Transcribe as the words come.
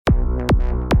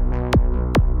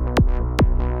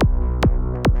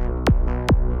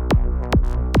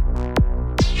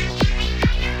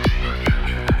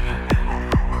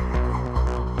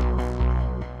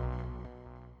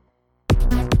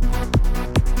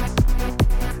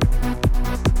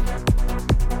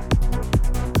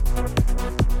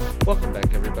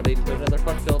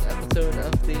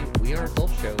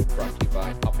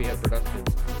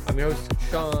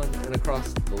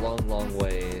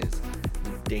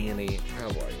Danny. How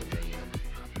are you,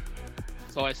 man?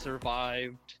 So I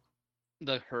survived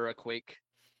the hurricane.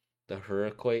 The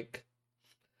hurricane?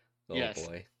 Oh Yes,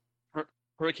 boy.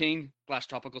 hurricane slash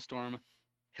tropical storm.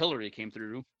 Hillary came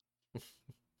through.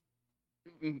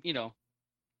 You know,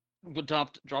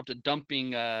 dropped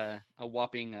a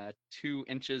whopping 2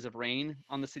 inches of rain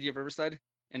on the city of Riverside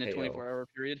in a Hey yo. 24-hour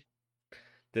period.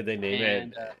 Did they name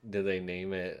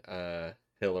it And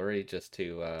Hillary just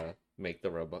to make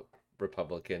the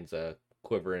Republicans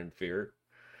quiver in fear?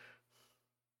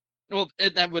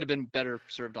 that would have been better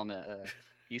served on the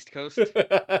East Coast,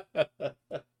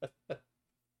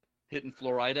 hitting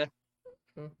Florida.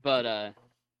 But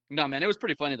no, man, it was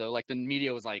pretty funny though. Like the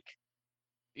media was like,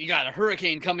 "You got a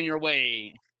hurricane coming your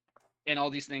way," and all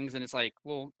these things, and it's like,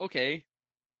 well, okay.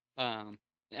 And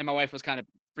my wife was kind of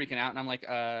freaking out, and I'm like,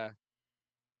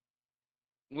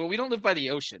 well, we don't live by the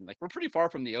ocean. Like, we're pretty far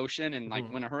from the ocean, and like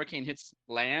when a hurricane hits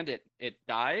land, it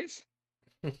dies.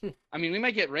 I mean, we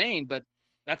might get rain, but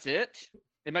that's it.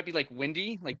 It might be like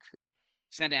windy, like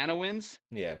Santa Ana winds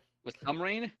Yeah. with some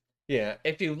rain. Yeah,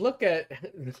 if you look at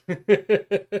And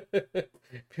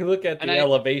the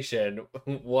elevation,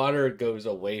 water goes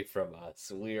away from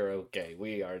us. We are okay.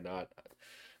 We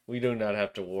do not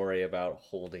have to worry about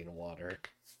holding water.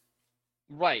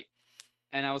 Right.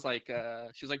 And I was like,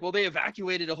 she was like, well, they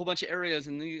evacuated a whole bunch of areas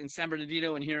in San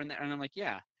Bernardino and here and there. And I'm like,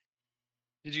 yeah.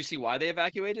 Did you see why they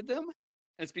evacuated them?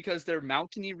 It's because they're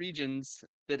mountainy regions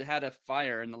that had a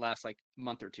fire in the last like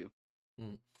month or two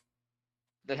Mm.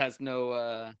 that has no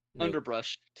Nope.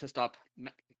 underbrush to stop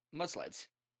mudslides.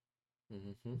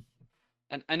 Hmm.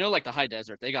 And I know like the high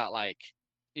desert, they got like,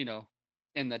 you know,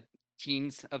 in the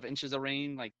teens of inches of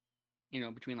rain, like,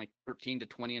 between like 13 to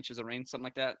 20 inches of rain, something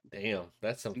like that. Damn,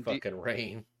 that's some Some fucking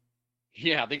rain.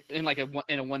 yeah, they in like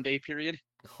in a 1 day period.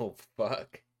 Oh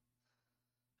fuck.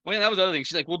 Well, yeah, that was the other thing.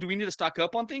 She's like, "Well, do we need to stock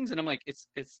up on things?" And I'm like, "It's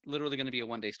literally going to be a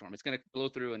 1 day storm. It's going to blow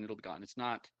through and it'll be gone. It's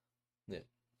not." Yeah.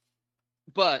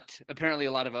 But apparently,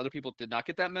 a lot of other people did not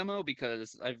get that memo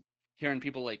because I've hearing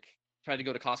people like try to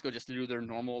go to Costco just to do their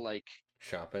normal like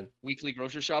Shopping. weekly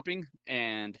grocery shopping,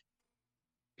 and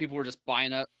people were just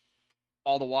buying up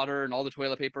all the water and all the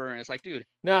toilet paper, and it's like, dude,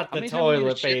 Not how the many times are you gonna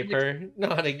toilet shit in the? paper.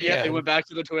 Not Yeah, they again. went back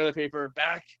to the toilet paper.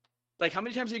 Back, like, how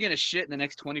many times are you gonna shit in the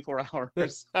next 24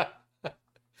 hours?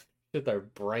 Get their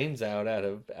brains out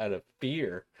of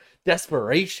fear.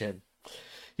 Desperation.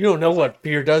 You don't know It's like, what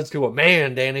fear does to a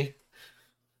man, Danny.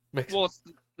 Makes well,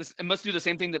 it must do the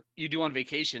same thing that you do on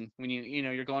vacation when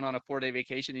you're going on a 4 day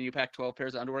vacation and you pack 12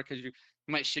 pairs of underwear because you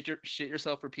might shit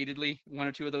yourself repeatedly 1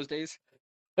 or 2 of those days.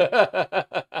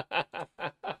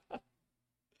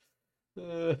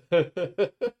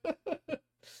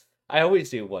 I always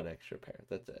do one extra pair.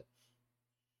 That's it.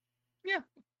 Yeah,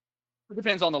 it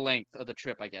depends on the length of the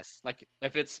trip, I guess. Like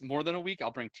if it's more than a week,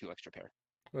 I'll bring 2 extra pair,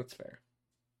 That's fair.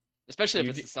 especially if You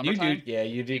it's do, the you do, summertime. yeah,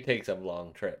 you do Like take some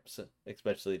long trips,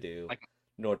 especially to like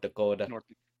North Dakota. North.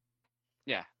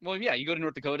 Yeah, well, yeah, you go to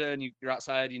North Dakota and you're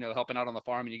outside, helping out on the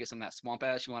farm, and you get some of that swamp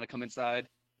ash. You want to come inside,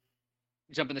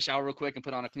 jump in the shower real quick, and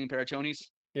put on a clean pair of chonies.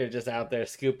 You're just out there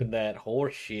scooping that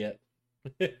horse shit.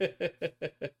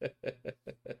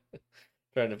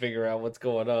 Trying to figure out what's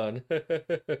going on.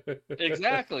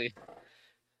 Exactly.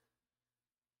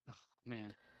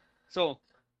 Man. So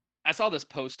I saw this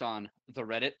post on the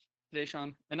Reddit today,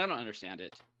 Sean, and I don't understand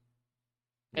it.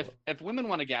 If women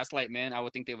want to gaslight men, I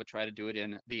would think they would try to do it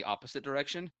in the opposite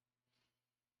direction.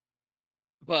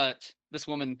 But this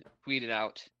woman tweeted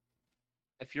out,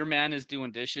 "If your man is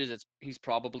doing dishes, he's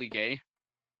probably gay."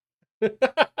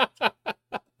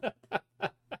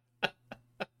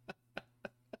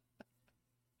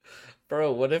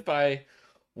 Bro, what if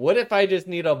I just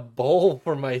need a bowl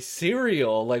for my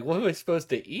cereal? Like, what am I supposed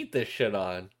to eat this shit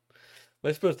on? Am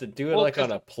I supposed to do it Well, like because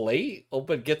on a plate?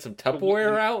 Open, get some the, wo-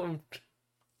 Tupperware the out?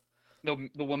 And...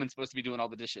 the woman's supposed to be doing all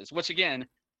the dishes, which again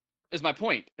is my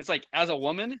point. It's like as a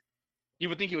woman, you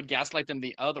would think you would gaslight them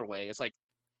the other way. It's like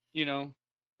you know,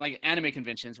 like anime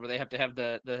conventions where they have to have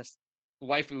the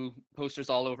waifu posters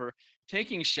all over.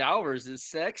 Taking showers is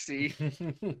sexy.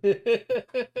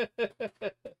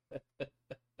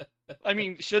 I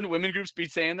mean, shouldn't women groups be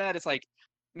saying that? It's like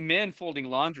men folding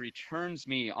laundry turns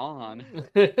me on,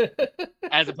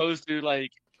 as opposed to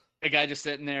like a guy just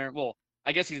sitting there. Well,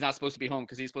 I guess he's not supposed to be home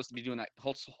because he's supposed to be doing that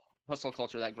hustle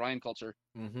culture, that grind culture.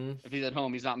 Hmm. If he's at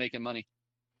home, he's not making money.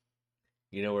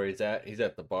 You know where he's at? He's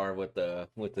at the bar with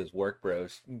his work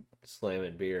bros,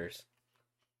 slamming beers,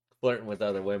 flirting with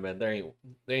other women. They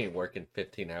ain't working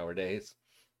 15-hour days.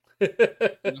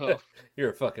 No,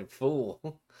 You're a fucking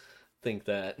fool. Think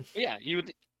that. but yeah, you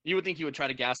would think he would try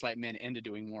to gaslight men into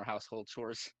doing more household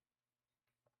chores.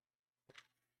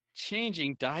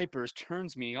 changing diapers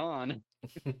turns me on.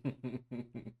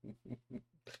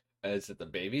 Is it the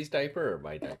baby's diaper or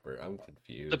my diaper? I'm The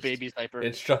confused. baby's diaper.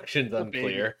 Instructions The baby.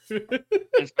 unclear.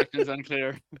 Instructions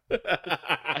unclear.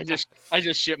 I just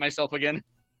shit myself again.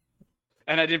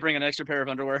 And I did bring an extra pair of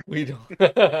underwear. We don't.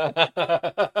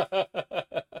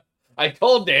 I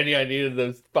told Danny I needed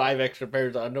those 5 extra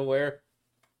pairs of underwear.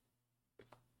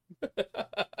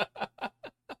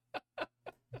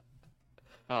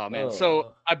 Oh man.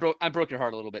 So Oh, I broke your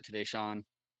heart a little bit today, Sean.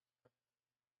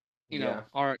 yeah.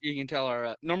 Our you can tell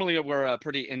our normally we're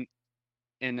pretty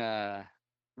in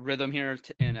rhythm here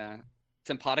in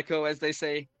simpatico, as they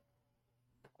say.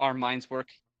 Our minds work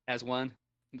as one.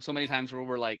 So many times where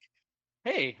we're like,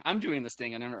 "Hey, I'm doing this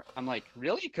thing," and I'm like,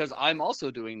 "Really?" Because I'm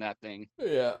also doing that thing.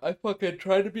 Yeah, I fucking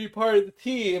tried to be part of the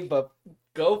team, but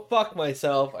go fuck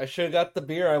myself. I should have got the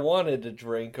beer I wanted to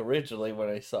drink originally when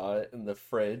I saw it in the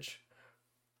fridge.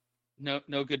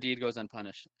 No good deed goes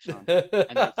unpunished, Sean. And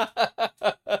there's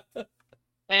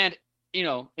and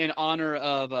in honor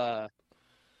of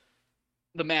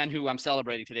the man who I'm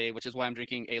celebrating today, which is why I'm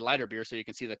drinking a lighter beer so you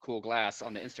can see the cool glass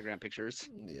on the Instagram pictures.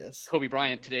 Yes. Kobe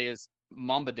Bryant today is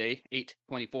Mamba Day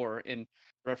 8/24 in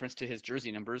reference to his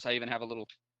jersey numbers. I even have a little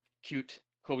cute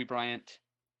Kobe Bryant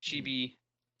chibi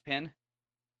pen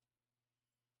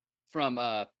from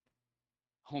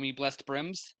homie Blessed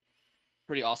Brims.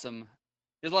 Pretty awesome.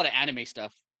 There's a lot of anime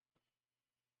stuff.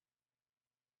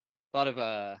 A lot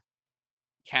of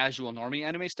casual normie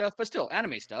anime stuff, but still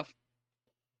anime stuff.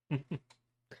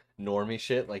 Normie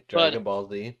shit like But Dragon Ball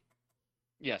Z.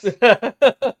 yes. But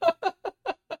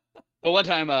one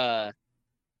time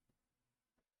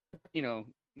you know,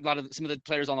 some of the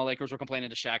players on the Lakers were complaining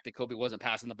to Shaq that Kobe wasn't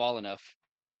passing the ball enough.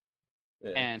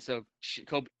 Yeah. And so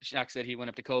Shaq said he went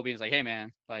up to Kobe and was like, "Hey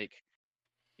man, like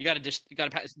you gotta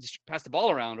pass the ball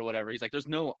around or whatever." He's like, "There's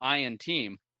no I in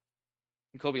team."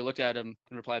 And Kobe looked at him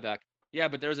and replied back, "Yeah,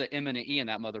 but there's an M and an E in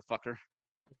that motherfucker."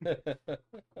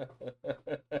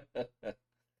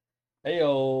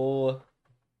 Heyo.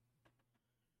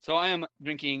 So I am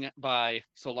drinking by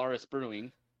Solaris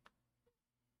Brewing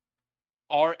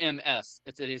RMS.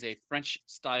 It is a French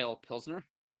style pilsner.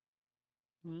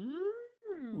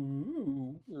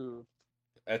 Ooh. Ooh.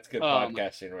 That's good Um,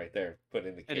 podcasting right there.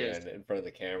 Putting the it is. can in front of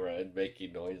the camera and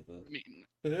making noises. I mean,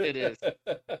 it is.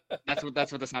 That's what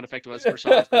the sound effect was for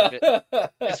Sean's benefit.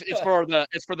 It's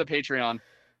for the Patreon.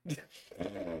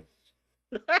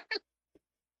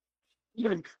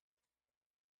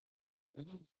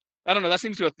 I don't know. That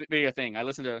seems to be a thing. I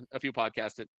listen to a few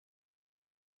podcasts that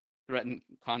threaten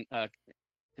to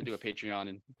do a Patreon,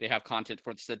 and they have content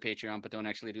for the said Patreon, but don't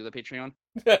actually do the Patreon.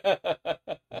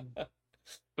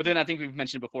 But then I think we've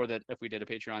mentioned before that if we did a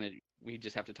Patreon, we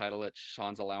just have to title it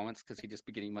Sean's Allowance because he'd just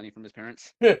be getting money from his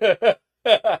parents. Be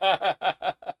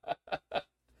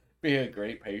a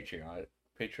great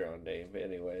Patreon name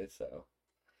anyway, so.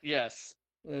 Yes.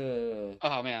 Uh,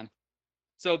 Oh man.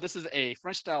 So this is a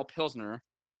French style pilsner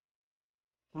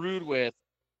brewed with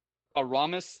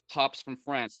Aramis hops from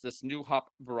France. This new hop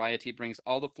variety brings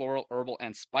all the floral, herbal,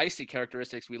 and spicy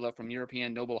characteristics we love from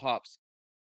European noble hops,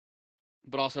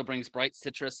 but also brings bright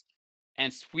citrus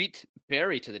and sweet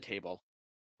berry to the table.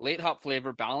 Late hop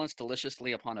flavor balanced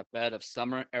deliciously upon a bed of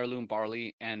summer heirloom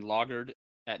barley and lagered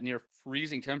at near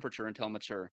freezing temperature until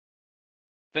mature.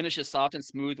 Finish is soft and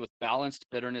smooth with balanced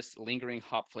bitterness, lingering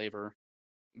hop flavor.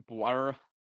 Boire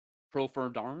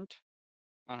profondant.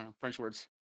 I don't know, French words.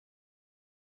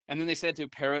 And then they said to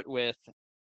pair it with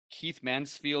Keith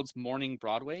Mansfield's Morning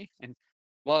Broadway. And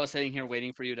while I was sitting here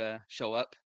waiting for you to show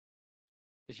up,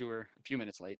 because you were a few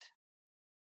minutes late,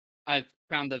 I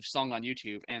found the song on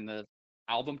YouTube, and the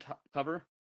album cover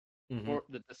mhm, for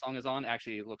that the song is on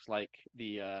actually looks like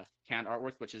the canned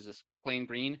artwork, which is just plain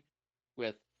green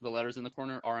with the letters in the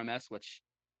corner, RMS, which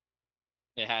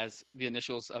it has the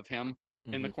initials of him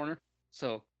in the mhm. corner.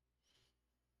 So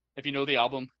if you know the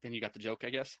album, then you got the joke, I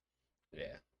guess.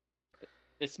 Yeah.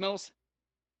 It smells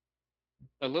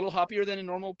a little hoppier than a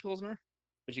normal Pilsner,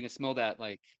 but you can smell that,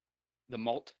 like, the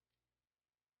malt.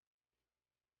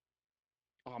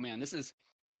 Oh man, it's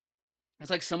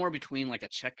like somewhere between like a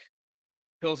Czech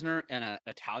Pilsner and a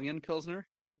Italian Pilsner,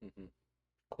 Mhm.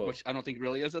 Quote which I don't think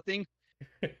really is a thing.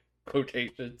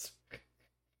 quotations.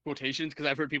 Quotations, because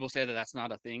I've heard people say that that's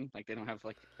not a thing. Like they don't have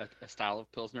like a style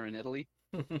of Pilsner in Italy,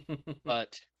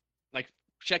 but like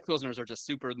Czech Pilsners are just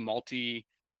super malty,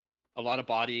 a lot of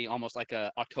body, almost like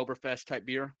a Oktoberfest type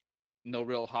beer, no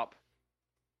real hop.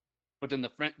 But then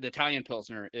the Italian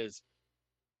Pilsner is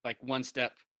like one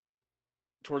step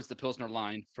towards the Pilsner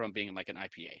line from being like an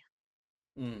IPA.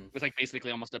 Mm, It's like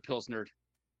basically almost a Pilsner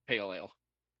pale ale.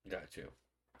 got you.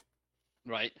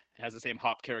 right? It has the same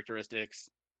hop characteristics.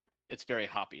 It's very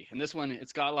hoppy. And this one,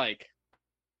 it's got like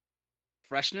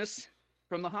freshness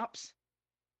from the hops.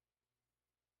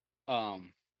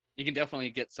 Um, you can definitely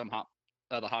get some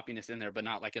the hoppiness in there, but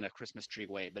not like in a Christmas tree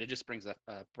way. But it just brings a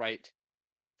bright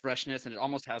freshness, and it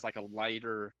almost has like a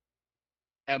lighter,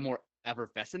 a more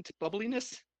effervescent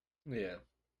bubbliness Yeah.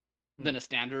 Hmm. than a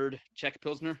standard Czech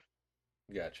Pilsner.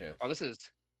 Gotcha. Oh, this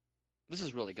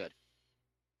is really good.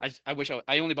 I wish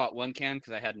I only bought one can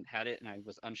because I hadn't had it and I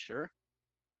was unsure.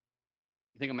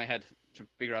 I think I might have to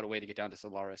figure out a way to get down to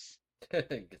Solaris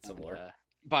Get some and more.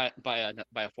 buy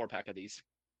a 4 pack of these.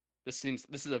 This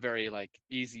is a very like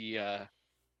easy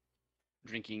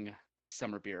drinking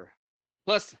summer beer.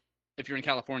 Plus, if you're in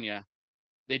California,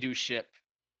 they do ship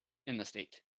in the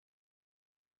state.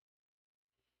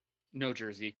 No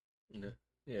Jersey. No.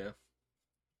 Yeah.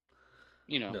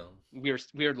 You know, No.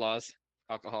 weird laws.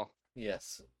 Alcohol.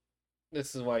 Yes.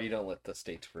 This is why you don't let the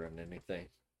states run anything,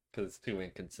 because it's too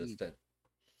Mm, inconsistent.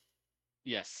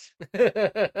 yes.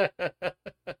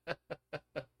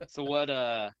 So what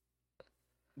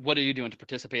are you doing to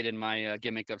participate in my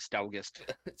gimmick of Staugist?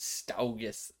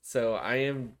 Staugus.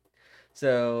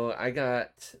 So I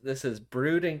got this is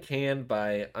brewed and canned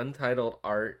by Untitled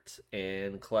Art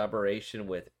in collaboration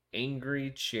with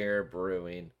Angry Chair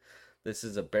Brewing. This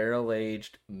is a barrel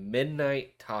aged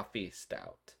midnight toffee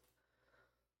stout.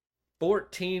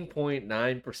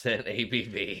 14.9%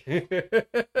 ABV.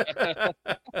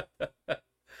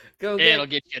 Go It'll get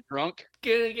get you drunk.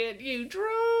 gonna get you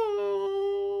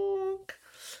drunk.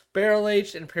 Barrel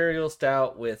aged imperial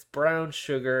stout with brown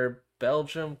sugar,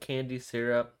 Belgium candy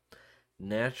syrup,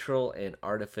 natural and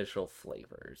artificial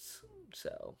flavors.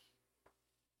 So,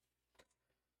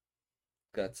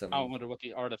 got I some. wonder what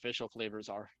the artificial flavors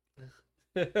are.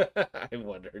 I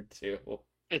wondered too.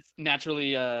 It's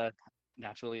naturally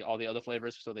all the other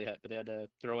flavors, so they had to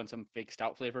throw in some fake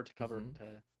stout flavor to cover Hmm.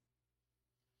 to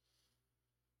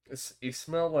You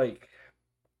smell like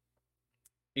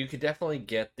you could definitely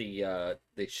get the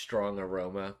strong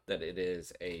aroma that it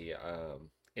is a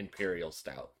imperial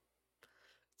stout.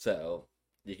 So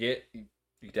you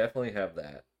definitely have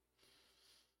that.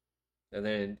 And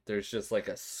then there's just like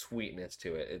a sweetness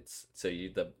to it. It's so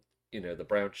the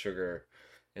brown sugar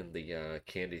and the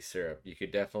candy syrup. You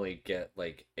could definitely get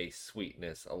like a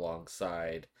sweetness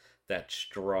alongside that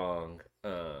strong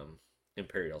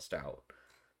imperial stout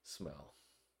smell.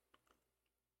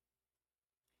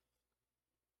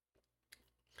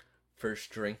 First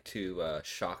drink to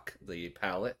shock the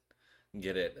palate,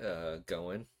 get it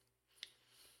going.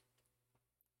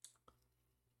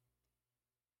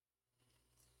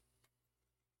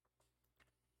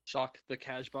 shock the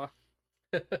Kashba.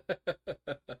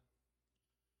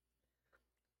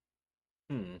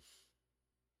 Hmm.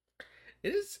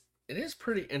 It is it is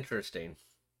pretty interesting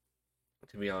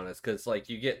to be honest, because like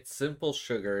you get simple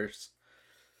sugars,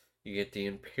 you get the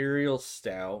imperial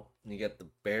stout, you get the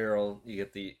barrel, you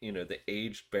get the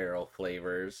aged barrel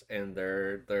flavors, and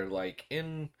they're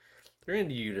in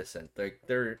unison.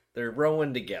 They're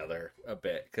rowing together a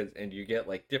bit, and you get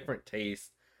like different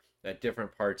tastes at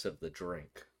different parts of the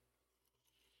drink.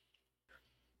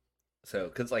 So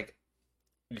because like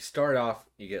you start off,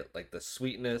 you get like the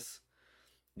sweetness,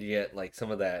 you get like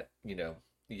some of that, you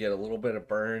get a little bit of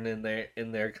burn in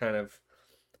there kind of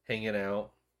hanging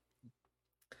out.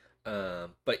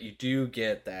 But you do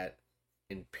get that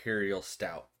imperial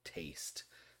stout taste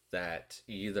that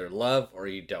you either love or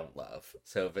you don't love.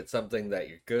 So if it's something that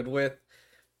you're good with,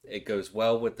 it goes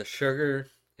well with the sugar,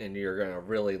 and you're gonna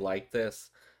really like this.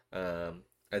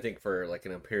 I think for like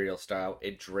an imperial stout,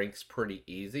 it drinks pretty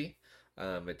easy.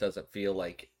 It doesn't feel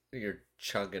like you're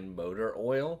chugging motor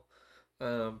oil,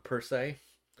 per se.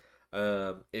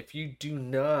 If you do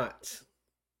not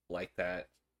like that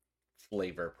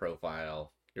flavor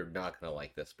profile, you're not gonna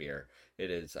like this beer. It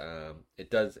is a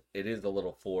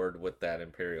little forward with that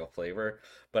imperial flavor,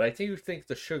 but I do think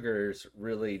the sugars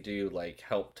really do like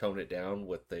help tone it down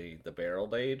with the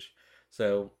barrel age.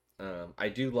 So I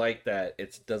do like that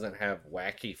it doesn't have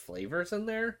wacky flavors in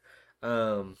there.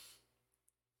 Um,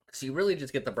 so you really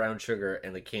just get the brown sugar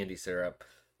and the candy syrup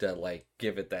to like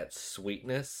give it that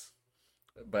sweetness,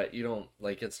 but you don't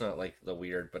like it's not like the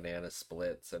weird banana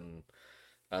splits and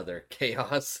other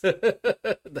chaos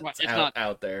Right, that's It's out not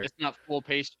out there. it's not full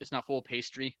paste. It's not full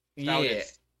pastry stout. Yeah,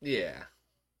 It's yeah,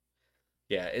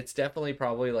 yeah. It's definitely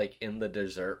probably like in the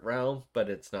dessert realm, but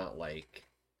it's not like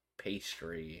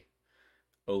pastry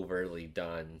overly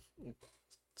done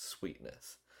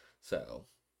sweetness. So,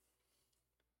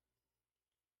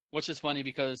 which is funny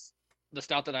because the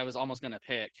stout that I was almost gonna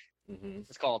pick hmm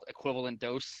is called Equivalent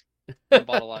Dose from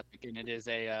Bottle Logic, and it is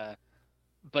a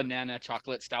banana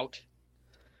chocolate stout.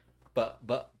 But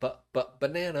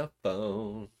banana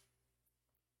phone.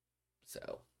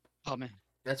 So Oh man.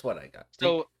 that's what I got.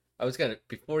 So I was gonna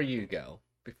before you go,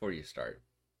 before you start,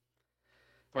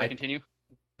 before I I continue,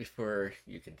 before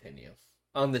you continue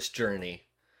on this journey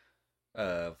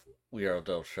of We Are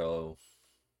Adult Show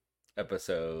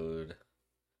episode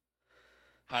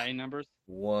high numbers.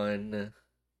 2.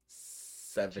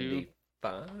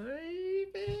 175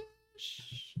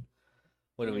 ish.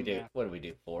 What did Do we do? math. What did we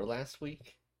do? Four last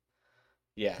week?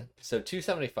 Yeah. So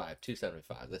 275.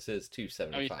 275. This is Oh, you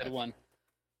said 275. 1.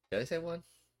 Did I say one?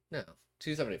 No.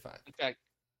 275. In fact,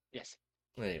 yes.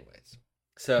 Anyways.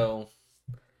 So,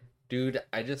 dude,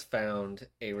 I just found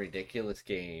a ridiculous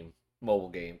game, mobile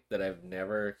game, that I've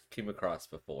never came across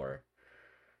before.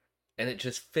 And it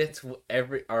just fits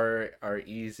every our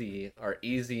easy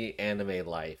anime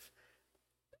life.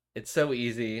 It's so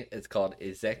easy. It's called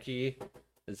Izekai.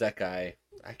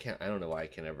 I don't know why I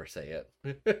can never say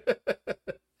it.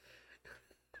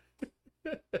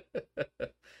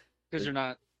 Because you're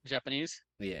not Japanese.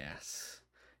 Yes.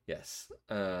 Yes.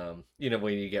 When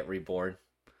you get reborn.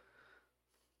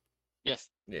 Yes.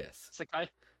 Yes. Sakai.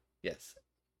 Yes.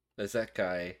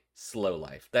 Izekai Slow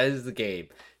Life. That is the game.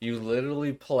 You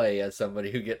literally play as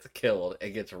somebody who gets killed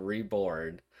and gets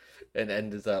reborn and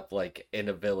ends up like in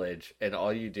a village, and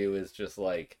all you do is just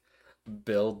like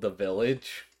build the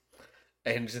village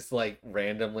and just like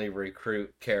randomly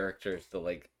recruit characters to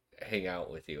like hang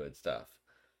out with you and stuff,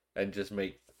 and just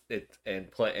make it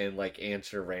and play and like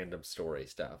answer random story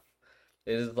stuff.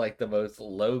 It is like the most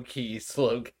low key,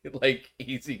 slow, like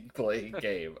easy playing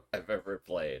game I've ever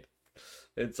played.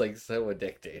 It's like so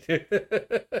addicting.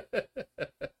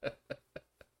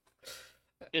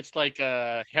 It's like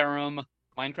a harem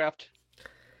Minecraft.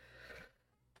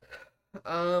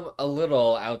 A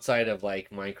little outside of like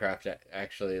Minecraft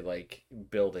actually like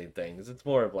building things. It's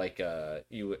more of like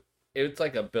it's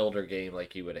like a builder game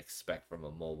like you would expect from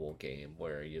a mobile game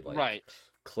where you like Right.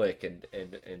 click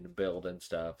and build and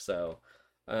stuff. So,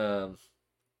 um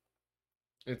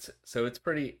it's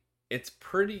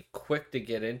pretty quick to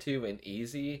get into and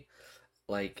easy.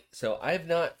 Like, so I've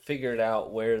not figured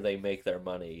out where they make their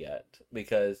money yet,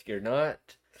 because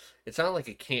it's not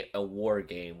like a war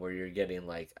game where you're getting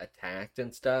like attacked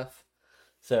and stuff.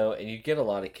 So, and you get a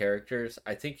lot of characters.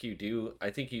 I think you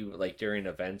like during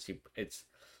events, it's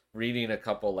reading a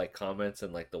couple like comments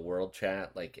in like the world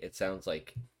chat. Like, it sounds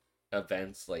like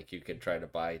events, like you could try to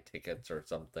buy tickets or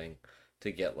something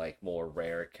to get like more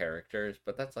rare characters,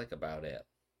 but that's like about it.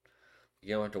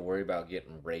 You don't have to worry about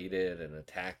getting raided and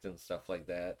attacked and stuff like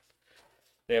that.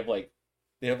 They have like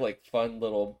they have like fun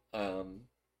little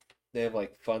they have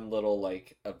like fun little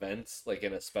like events like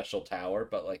in a special tower,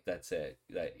 but like that's it.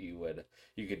 That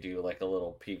you could do like a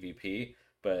little PvP,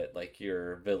 but like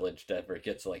your village never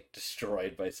gets like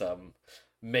destroyed by some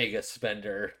mega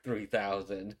spender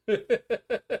 3000.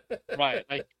 Right.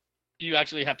 Like you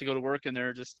actually have to go to work and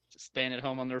they're just staying at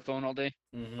home on their phone all day,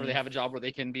 or they Mm-hmm. have a job where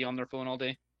they can be on their phone all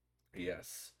day.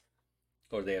 Yes.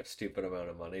 Or they have stupid amount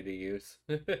of money to use.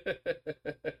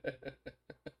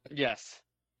 Yes.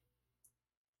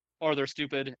 Or they're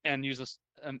stupid and use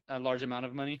a large amount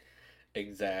of money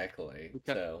Exactly.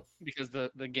 because So,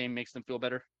 the game makes them feel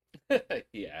better.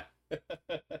 yeah.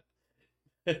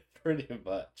 Pretty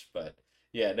much, but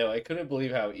yeah, no, I couldn't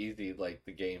believe how easy like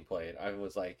the game played. I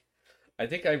was like, I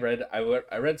think I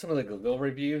read some of the Google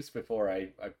reviews before I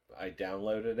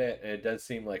downloaded it, and it does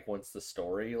seem like once the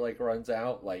story like runs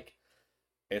out,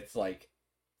 it's like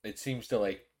it seems to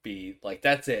like be like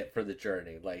that's it for the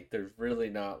journey. Like there's really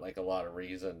not like a lot of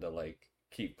reason to like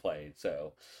keep playing.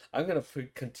 So I'm gonna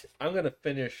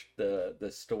finish the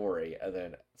story and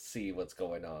then see what's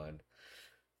going on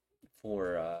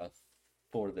for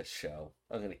the show.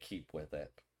 I'm gonna keep with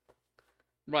it.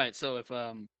 Right. So if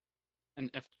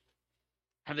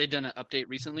have they done an update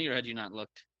recently, or had you not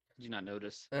looked? Did you not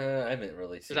notice? I haven't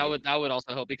really Because seen. that would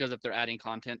also help because if they're adding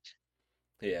content,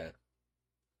 Yeah,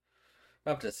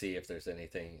 I'll have to see if there's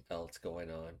anything else going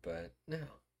on. But no,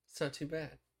 it's not too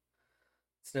bad.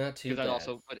 It's not too because that bad.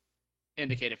 also would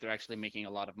indicate if they're actually making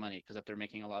a lot of money. Because if they're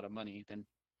making a lot of money, then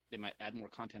they might add more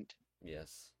content.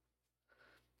 Yes,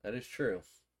 that is true.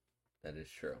 That is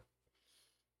true.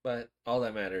 But all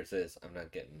that matters is I'm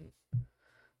not getting You're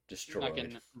not destroyed.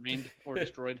 getting rained or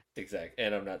destroyed. Exactly,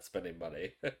 and I'm not spending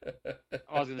money. I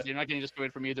was gonna say you're not getting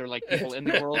destroyed from either like people in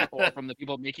the world or from the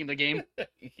people making the game.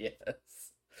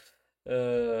 Yes.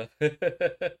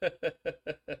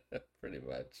 Pretty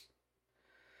much.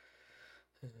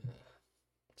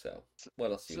 So, So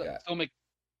what else you so got? so, Mc,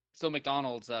 so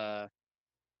McDonald's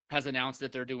has announced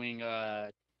that they're doing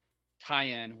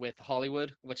tie-in with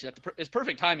Hollywood, which is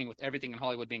perfect timing with everything in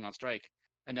Hollywood being on strike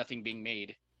and nothing being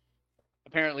made.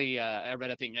 Apparently, I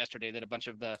read a thing yesterday that a bunch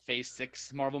of the Phase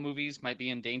 6 Marvel movies might be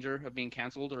in danger of being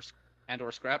canceled or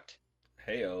scrapped.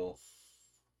 Heyo.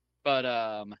 But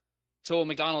so what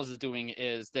McDonald's is doing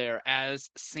is their as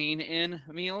seen in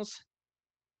meals,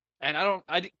 and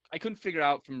I couldn't figure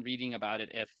out from reading about it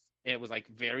if it was like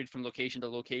varied from location to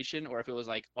location or if it was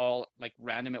like all like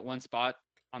random at one spot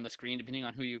on the screen depending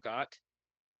on who you got.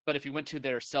 But if you went to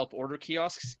their self-order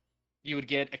kiosks, you would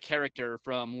get a character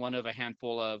from one of a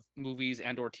handful of movies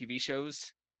and or TV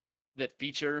shows that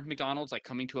feature McDonald's, like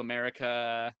Coming to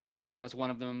America was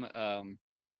one of them.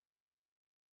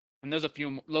 And there's a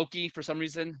few Loki for some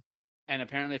reason. And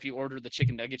apparently, if you order the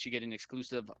chicken nuggets, you get an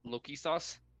exclusive Loki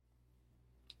sauce.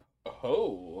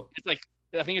 Oh. It's like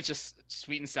I think it's just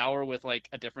sweet and sour with like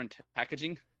a different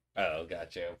packaging. Oh,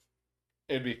 gotcha.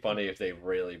 It'd be funny if they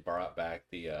really brought back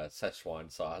the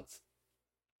Szechuan sauce.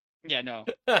 Yeah, no,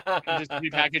 just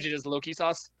repackage it as Loki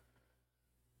sauce.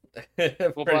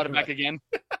 We'll brought Pretty it back much. again.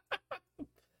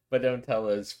 But don't tell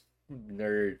those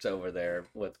nerds over there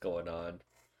what's going on.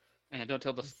 And don't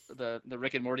tell the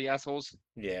Rick and Morty assholes.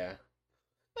 Yeah.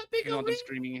 A big You don't want them rich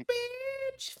screaming.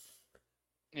 bitch.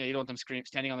 Yeah, you don't want them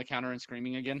standing on the counter and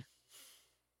screaming again.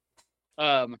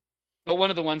 Um, but one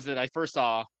of the ones that I first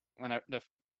saw when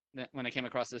I came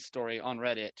across this story on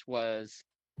Reddit was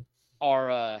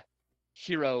our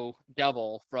hero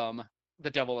Devil from The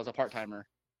Devil as a Part Timer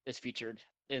is featured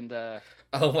in the.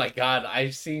 Oh my god,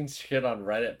 I've seen shit on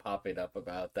Reddit popping up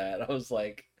about that. I was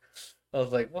like,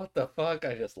 what the fuck?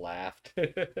 I just laughed.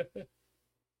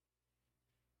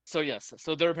 So yes,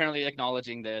 so they're apparently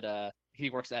acknowledging that he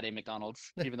works at a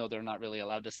McDonald's, even though they're not really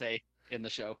allowed to say in the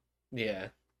show. Yeah.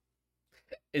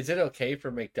 Is it okay for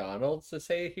McDonald's to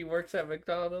say he works at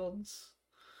McDonald's?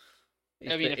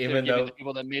 I mean, if they're Even giving though, the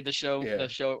people that made the yeah.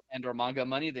 show and or manga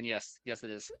money, then yes, it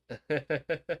is.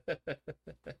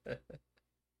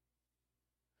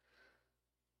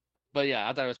 But yeah,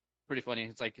 I thought it was pretty funny.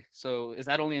 It's like, so is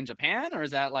that only in Japan or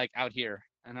is that like out here?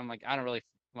 And I'm like, I don't really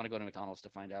want to go to McDonald's to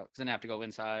find out because then I have to go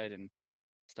inside and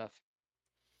stuff.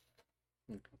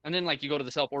 And then like you go to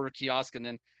the self order kiosk, and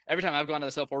then every time I've gone to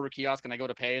the self order kiosk and I go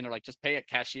to pay, and they're like, just pay at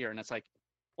cashier, and it's like,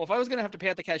 well, if I was gonna have to pay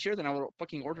at the cashier, then I would have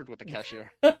fucking ordered with the cashier.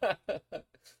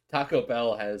 Taco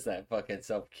Bell has that fucking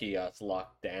self kiosk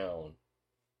locked down.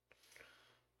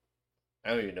 I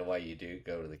don't even know why you do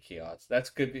go to the kiosk.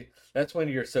 That's when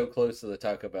you're so close to the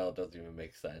Taco Bell it doesn't even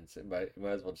make sense. You might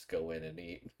as well just go in and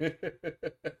eat.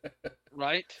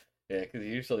 Right? Yeah, because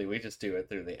usually we just do it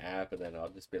through the app, and then I'll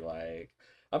just be like,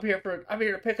 I'm here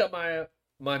to pick up my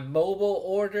mobile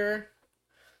order."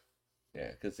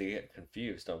 Yeah, because they get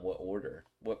confused on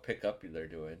what pickup they're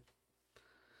doing.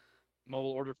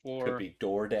 Mobile order Could for be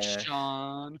DoorDash,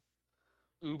 Sean,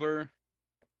 Uber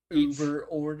Eats. Uber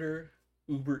order,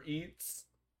 Uber Eats.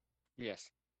 Yes.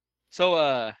 So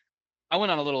I went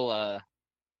on a little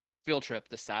field trip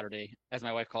this Saturday, as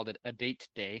my wife called it, a date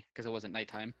day, because it wasn't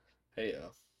nighttime. Hey,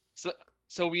 So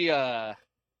so we at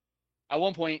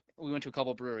one point we went to a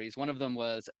couple breweries. One of them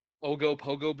was Ogo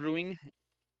Pogo Brewing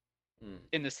mm,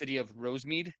 in the city of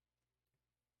Rosemead.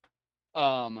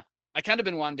 I kind of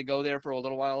been wanting to go there for a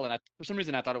little while, and for some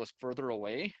reason I thought it was further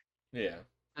away, yeah.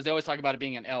 because they always talk about it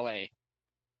being in LA.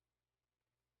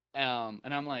 And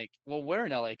I'm like, well, where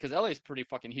in LA? Because LA is pretty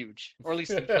fucking huge, or at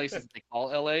least the places they call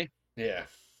LA. Yeah.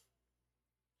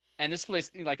 And this place,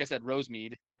 like I said,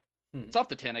 Rosemead, Hmm. it's off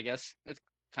the 10, I guess. It's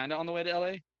kind of on the way to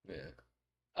LA. Yeah.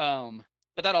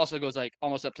 But that also goes like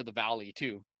almost up to the valley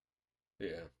too.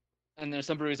 Yeah. And there's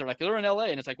some breweries that are like, they're in LA,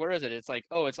 and it's like, where is it? It's like,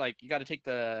 oh, it's like you got to take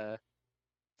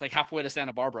it's like halfway to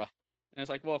Santa Barbara. And it's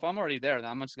like, well, if I'm already there, then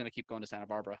I'm just gonna keep going to Santa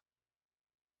Barbara.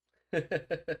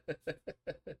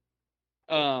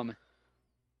 Um,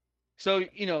 so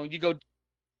you go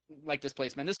like this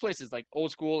place, man. This place is like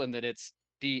old school in that it's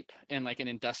deep in like an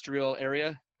industrial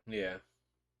area. Yeah.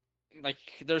 Like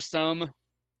there's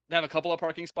they have a couple of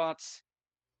parking spots,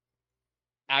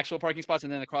 actual parking spots,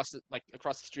 and then across the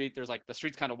street, there's like the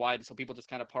street's kind of wide, so people just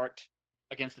kind of parked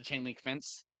against the chain link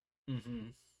fence.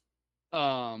 Mm-hmm.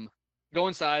 Um, go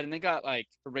inside, and they got like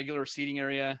a regular seating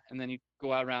area, and then you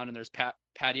go out around, and there's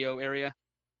patio area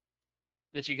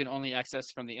that you can only access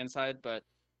from the inside. But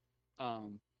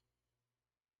um,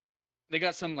 they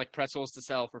got some like pretzels to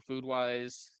sell for food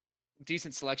wise.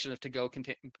 Decent selection of to go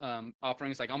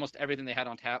offerings. Like almost everything they had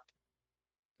on tap,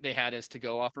 they had as to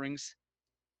go offerings.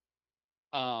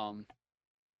 Um,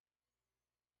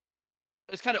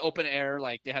 it's kind of open air.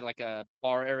 Like they had like a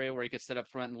bar area where you could sit up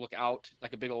front and look out,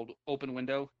 like a big old open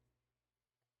window.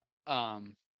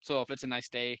 Um, So if it's a nice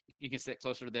day, you can sit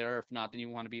closer there. If not, then you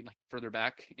want to be like further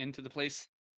back into the place.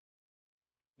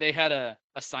 They had a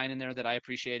sign in there that I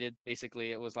appreciated.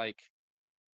 Basically, it was like,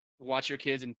 watch your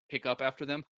kids and pick up after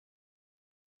them,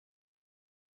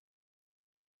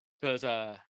 because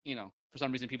for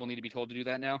some reason people need to be told to do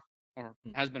that now, or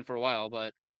has been for a while.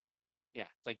 But yeah,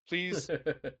 it's like, please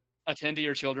attend to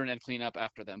your children and clean up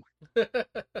after them.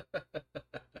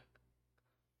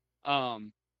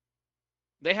 Um,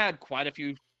 they had quite a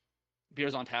few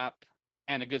beers on tap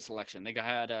and a good selection. They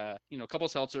had a couple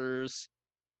seltzers,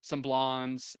 some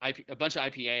blondes, a bunch of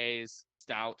IPAs,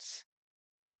 stouts.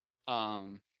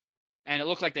 Um, and it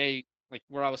looked like they, like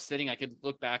where I was sitting, I could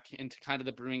look back into kind of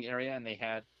the brewing area, and they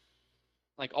had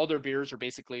like all their beers are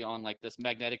basically on like this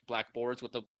magnetic black boards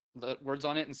with the words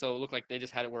on it, and so it looked like they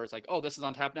just had it where it's like, oh, this is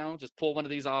on tap now. Just pull one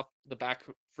of these off the back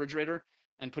refrigerator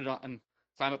and put it on, and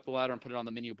climb up the ladder and put it on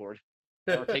the menu board,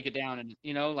 or take it down,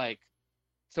 and like.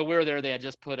 So we were there. They had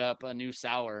just put up a new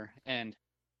sour, and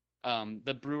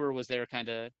the brewer was there, kind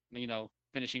of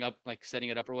finishing up, like setting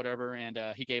it up or whatever, and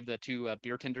he gave the two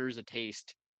beer tenders a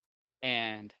taste,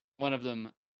 and one of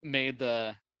them made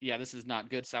the, yeah, this is not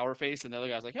good sour face, and the other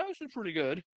guy's like, yeah, this is pretty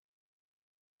good.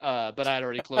 But I had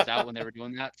already closed out when they were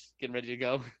doing that, getting ready to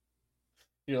go.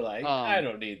 You're like, I Um,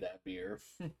 don't need that beer.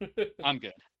 I'm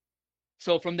good.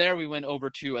 So from there, we went over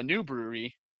to a new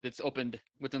brewery that's opened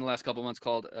within the last couple of months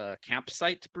called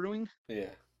Campsite Brewing. Yeah.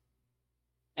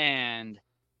 And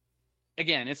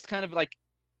again, it's kind of like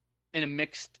in a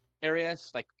mixed area.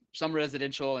 It's like some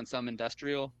residential and some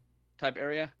industrial type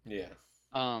area. Yeah.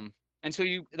 Um, and so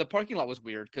the parking lot was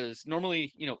weird because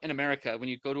normally, in America, when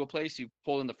you go to a place, you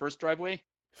pull in the first driveway.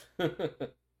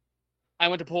 I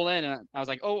went to pull in and I was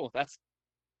like, oh, that's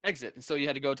exit. And so you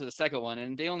had to go to the second one,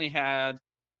 and they only had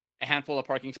a handful of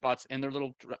parking spots in their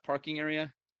little parking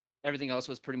area. Everything else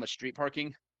was pretty much street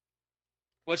parking,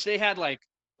 which they had like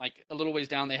a little ways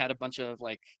down. They had a bunch of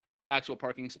like actual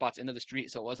parking spots into the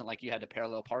street, so it wasn't like you had to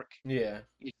parallel park. Yeah.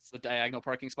 It's the diagonal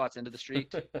parking spots into the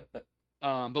street.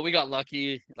 But we got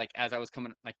lucky. Like as I was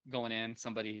going in,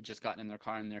 somebody had just gotten in their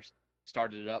car and they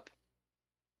started it up,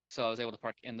 so I was able to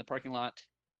park in the parking lot.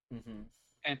 Hmm.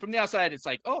 And from the outside, it's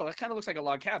like, oh, that kind of looks like a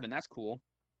log cabin. That's cool.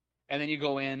 And then you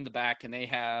go in the back, and they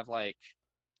have like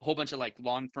a whole bunch of like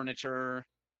lawn furniture,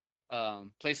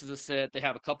 places to sit. They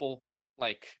have a couple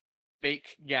like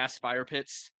fake gas fire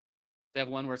pits. They have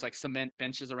one where it's like cement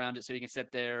benches around it, so you can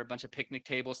sit there. A bunch of picnic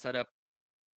tables set up.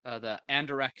 The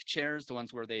Andorak chairs, the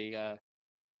ones where they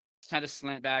kind of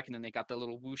slant back, and then they got the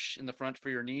little whoosh in the front for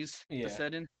your knees to Yeah.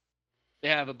 sit in. They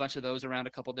have a bunch of those around,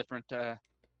 a couple different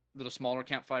little smaller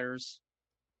campfires.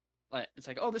 Like it's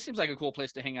like, oh, this seems like a cool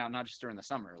place to hang out, not just during the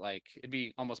summer. Like it'd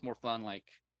be almost more fun, like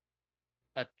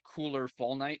a cooler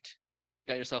fall night.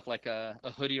 Got yourself like a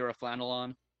hoodie or a flannel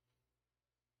on,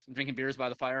 drinking beers by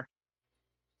the fire.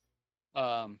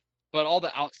 Um, but all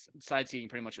the outside seating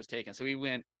pretty much was taken. So we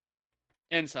went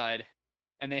inside,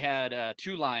 and they had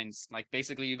two lines. Like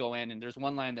basically, you go in, and there's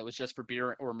one line that was just for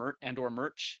beer or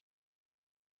merch,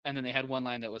 and then they had one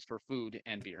line that was for food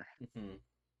and beer. Hmm.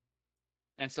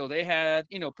 And so they had,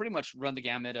 pretty much run the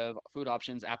gamut of food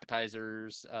options,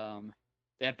 appetizers.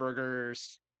 They had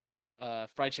burgers,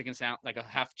 fried chicken sound, like a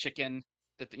half chicken,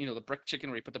 that the brick chicken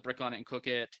where you put the brick on it and cook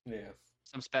it. Yeah.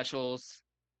 Some specials.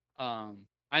 I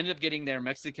ended up getting their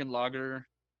Mexican lager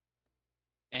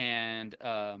and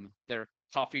their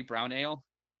coffee brown ale,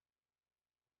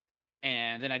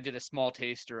 and then I did a small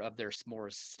taster of their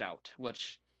s'mores stout,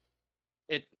 which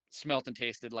it smelt and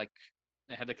tasted like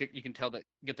it had you can tell that,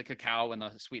 get the cacao and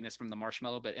the sweetness from the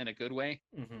marshmallow, but in a good way.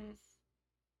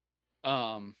 Hmm.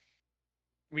 Um,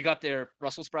 we got their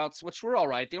Brussels sprouts, which were all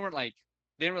right. They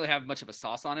didn't really have much of a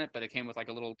sauce on it, but it came with like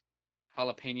a little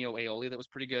jalapeno aioli that was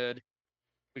pretty good.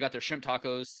 We got their shrimp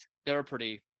tacos. They were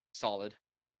pretty solid.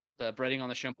 The breading on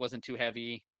the shrimp wasn't too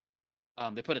heavy.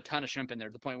 They put a ton of shrimp in there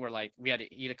to the point where like we had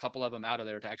to eat a couple of them out of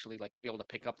there to actually like be able to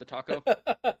pick up the taco,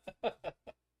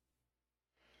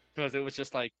 because it was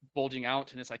just like bulging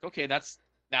out, and it's like, okay, that's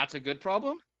a good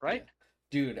problem, Yeah. right?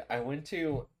 Dude, I went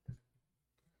to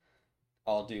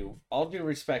all due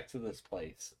respect to this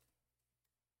place.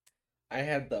 I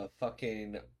had the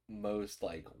fucking most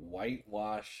like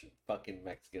whitewash fucking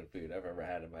Mexican food I've ever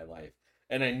had in my life.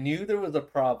 And I knew there was a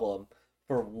problem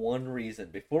for one reason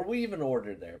before we even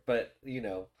ordered there. But,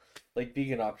 like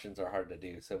vegan options are hard to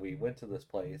do. So we went to this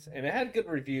place and it had good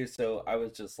reviews. So I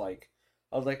was like,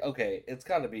 okay, it's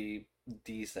got to be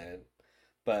decent.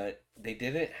 But they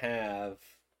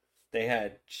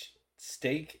had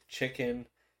steak, chicken,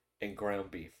 and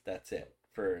ground beef. That's it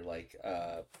for like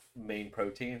main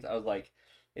proteins. I was like,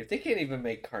 if they can't even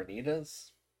make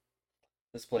carnitas,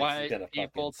 This place is White gonna fucking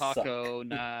people suck. taco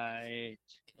night.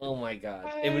 Oh my god.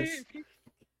 White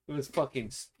It was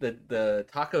fucking the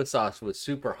taco sauce was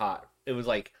super hot. It was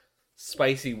like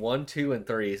spicy 1, 2, and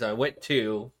 3. So I went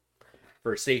 2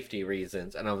 for safety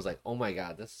reasons, and I was like, "Oh my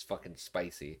god, this is fucking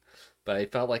spicy." But I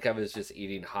felt like I was just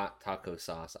eating hot taco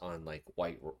sauce on like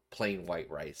plain white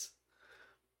rice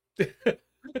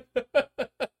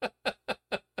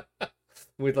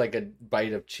with like a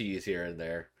bite of cheese here and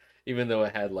there, even though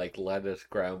it had like lettuce,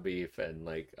 ground beef, and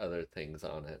like other things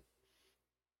on it.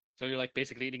 So you're like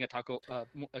basically eating a taco,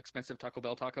 expensive Taco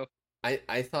Bell taco.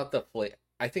 I thought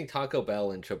I think Taco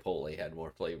Bell and Chipotle had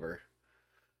more flavor.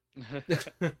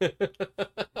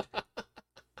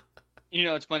 You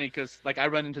know, it's funny because like I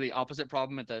run into the opposite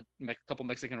problem at the couple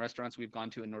Mexican restaurants we've gone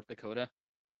to in North Dakota,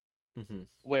 Mhm.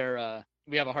 where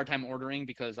we have a hard time ordering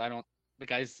because the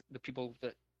people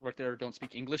that work there don't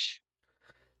speak English,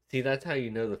 See, that's how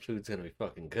you know the food's gonna be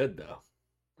fucking good, though.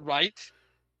 right?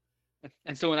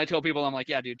 And so when I tell people, I'm like,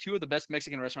 yeah, dude, two of the best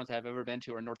Mexican restaurants I've ever been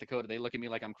to are in North Dakota. They look at me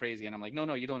like I'm crazy, and I'm like, no,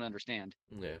 no, you don't understand.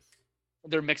 Yeah.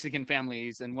 They're Mexican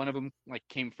families, and one of them like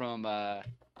came from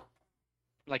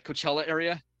like Coachella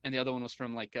area, and the other one was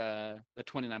from like the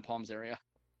 29 Palms area.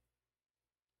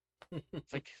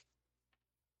 It's like,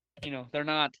 they're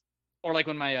not, or like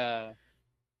when my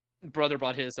brother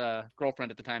brought his girlfriend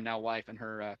at the time, now wife, and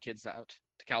her kids out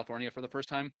to California for the first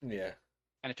time, Yeah.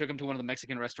 and I took him to one of the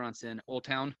Mexican restaurants in Old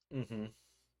Town, Hmm.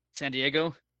 San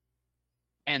Diego,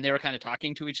 and they were kind of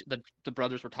talking to the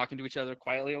brothers were talking to each other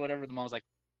quietly or whatever. The mom was like,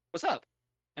 "What's up?"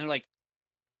 And they're like,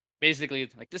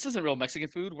 basically, like, this isn't real Mexican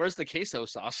food. Where's the queso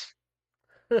sauce?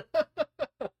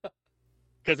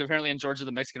 Because apparently in Georgia,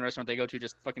 the Mexican restaurant they go to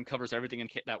just fucking covers everything in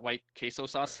that white queso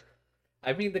sauce.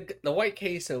 I mean, the white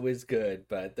queso is good,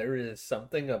 but there is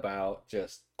something about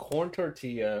just corn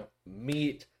tortilla,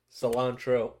 meat,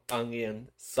 cilantro, onion,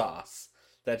 sauce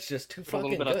that's just too Put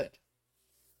fucking good.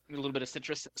 a little bit of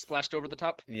citrus splashed over the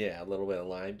top. Yeah, a little bit of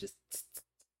lime, just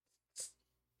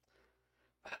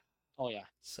Oh yeah.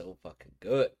 so fucking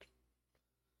good.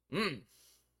 Mm.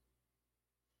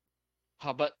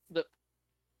 But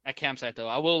at campsite though,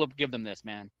 I will give them this,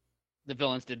 man. The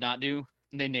villains did not do.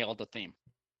 They nailed the theme.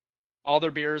 All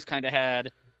their beers kind of had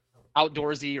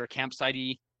outdoorsy or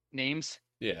campsitey names.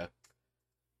 Yeah.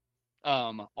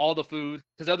 All the food.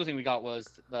 Because the other thing we got was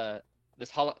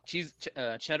this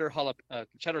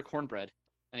cheddar cornbread,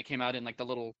 and it came out in like the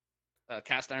little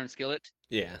cast iron skillet.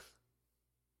 Yeah.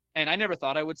 And I never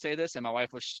thought I would say this, and my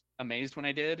wife was amazed when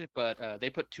I did, but they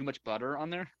put too much butter on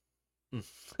there.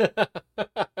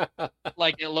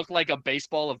 Like it looked like a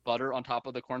baseball of butter on top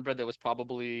of the cornbread that was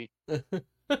probably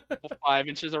 5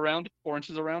 inches around, 4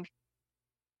 inches around.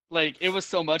 Like it was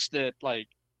so much that like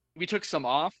we took some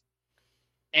off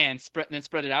and spread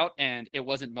it out, and it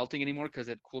wasn't melting anymore because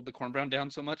it cooled the corn brown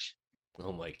down so much.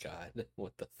 Oh my god.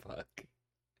 What the fuck?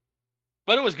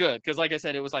 But it was good because, like I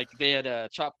said, it was like they had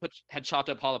chopped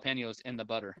up jalapenos in the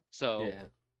butter, so Yeah.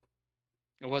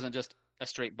 it wasn't just a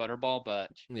straight butter ball,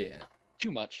 but Yeah.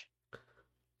 too much.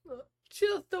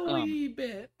 Just a Um, wee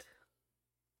bit.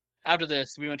 After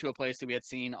this, we went to a place that we had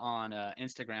seen on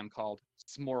Instagram called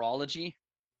Smorology.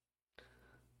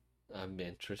 I'm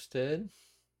interested.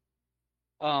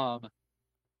 Um,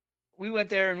 we went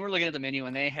there and we're looking at the menu,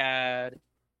 and they had, I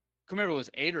can't remember, it was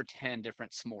 8 or 10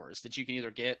 different s'mores that you can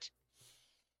either get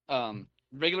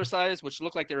regular size, which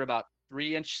looked like they were about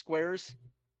 3 inch squares,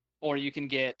 or you can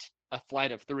get a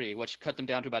flight of three, which cut them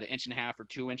down to about an inch and a half or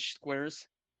 2 inch squares.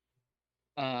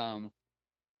 Um,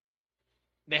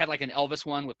 they had like an Elvis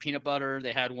one with peanut butter.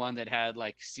 They had one that had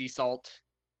like sea salt,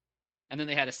 and then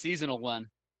they had a seasonal one,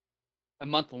 a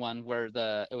month one where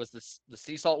it was the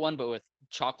sea salt one, but with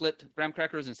chocolate graham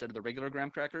crackers instead of the regular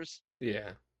graham crackers.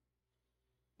 Yeah.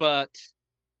 But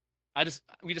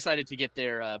we decided to get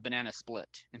their banana split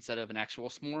instead of an actual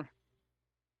s'more,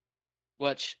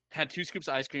 which had 2 scoops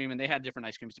of ice cream, and they had different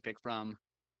ice creams to pick from.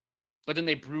 But then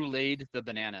they bruleed the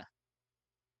banana,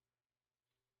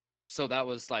 so that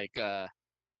was like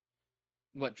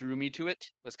what drew me to it,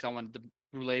 was because I wanted the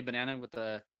brulee banana with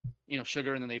the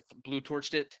sugar, and then they blue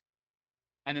torched it,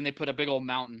 and then they put a big old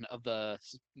mountain of the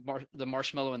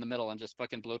marshmallow in the middle and just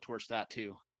fucking blow torched that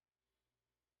too.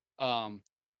 Um,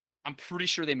 I'm pretty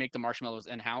sure they make the marshmallows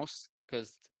in house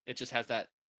because it just has that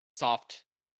soft,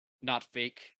 not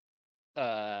fake,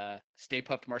 Stay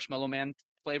Puft Marshmallow Man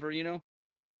flavor. Yeah.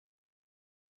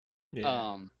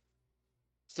 Um,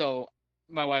 so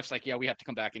my wife's like, yeah, we have to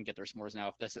come back and get their s'mores now,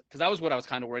 if this, because that was what I was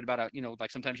kind of worried about.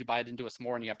 Like sometimes you buy it into a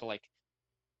s'more and you have to like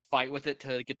fight with it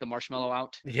to get the marshmallow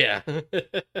out Yeah.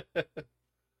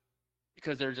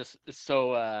 because they're just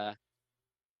so uh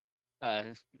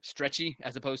stretchy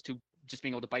as opposed to just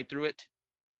being able to bite through it.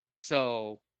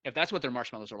 So if that's what their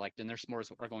marshmallows are like, then their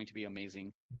s'mores are going to be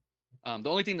amazing. The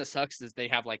only thing that sucks is they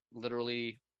have like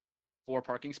literally 4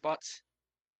 parking spots.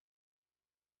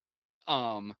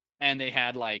 And they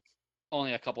had like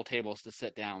only a couple tables to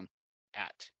sit down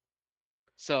at.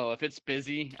 So if it's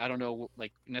busy, I don't know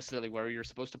like necessarily where you're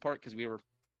supposed to park because we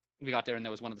got there and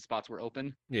there was one of the spots were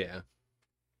open Yeah.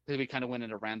 because we kind of went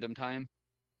at a random time.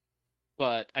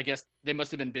 But I guess they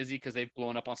must have been busy because they've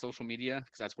blown up on social media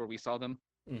because that's where we saw them.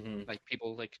 Hmm. Like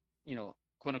people like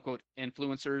quote unquote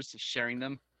influencers sharing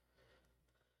them.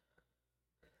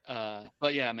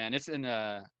 But yeah, man, it's in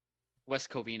West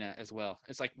Covina as well.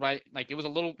 It's like right like it was a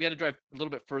little we had to drive a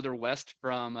little bit further west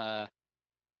from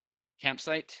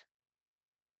campsite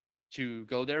to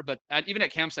go there. But even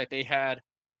at campsite, they had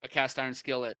a cast iron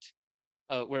skillet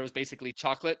where it was basically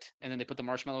chocolate, and then they put the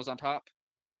marshmallows on top,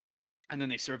 and then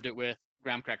they served it with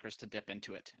graham crackers to dip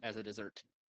into it as a dessert.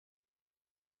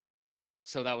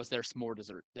 So that was their s'more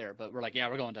dessert there. But we're like, yeah,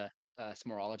 we're going to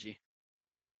s'moreology.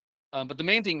 But the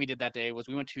main thing we did that day was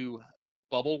we went to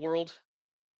Bubble World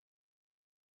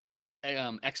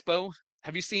Expo.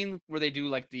 Have you seen where they do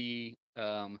like the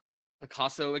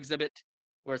Picasso exhibit,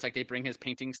 where it's like they bring his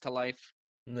paintings to life?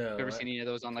 You No, ever seen any of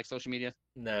those on like social media?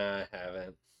 nah, I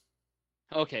haven't.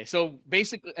 Okay, so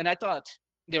basically, and I thought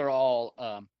they were all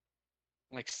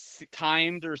like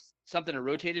timed or something or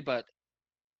rotated, but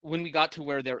when we got to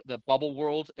where the Bubble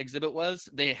World exhibit was,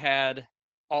 they had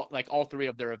all three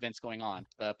of their events going on: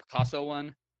 the Picasso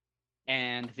one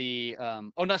and the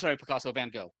oh no, sorry, Picasso, Van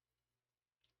Gogh,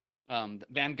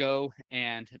 Van Gogh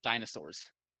and dinosaurs.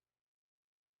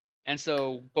 And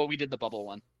so, but we did the Bubble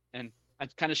one, and I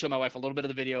kind of showed my wife a little bit of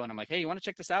the video, and I'm like, hey, you want to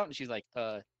check this out? And she's like,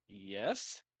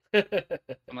 yes. I'm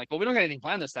like, well, we don't got anything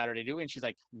planned this Saturday, do we? And she's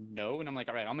like, no. And I'm like,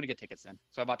 all right, I'm gonna get tickets then.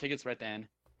 So I bought tickets right then.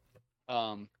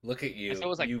 Um, Look at and so you. it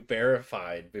was like, You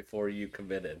verified before you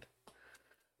committed.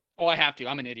 oh, I have to.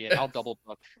 I'm an idiot. I'll double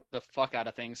book the fuck out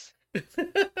of things.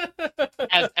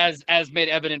 As made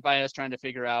evident by us trying to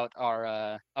figure out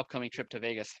our upcoming trip to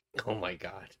Vegas. Oh my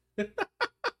god.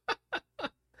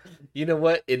 You know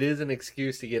what? It is an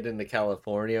excuse to get into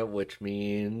California, which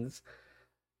means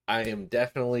I am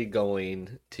definitely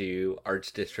going to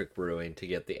Arts District Brewing to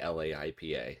get the LA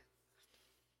IPA.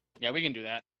 Yeah, we can do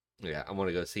that. Yeah, I want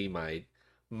to go see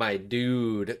my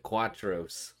dude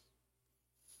Quatros.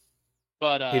 He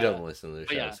doesn't listen to the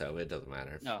But show, yeah, so it doesn't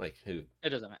matter. no, Like who, it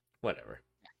doesn't matter. whatever.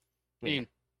 I Yeah. mean,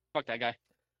 fuck that guy.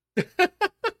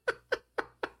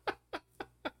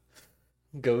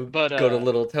 Go But go to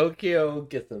Little Tokyo,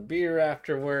 get some beer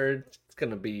afterwards. It's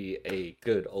gonna be a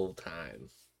good old time.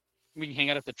 we can hang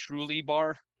out at the Truly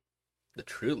bar. The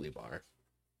Truly Bar.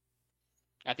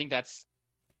 I think that's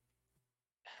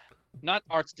not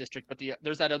Arts District, but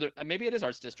there's that other maybe it is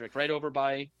Arts District right over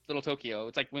by Little Tokyo.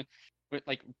 It's like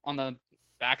like on the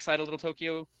backside of Little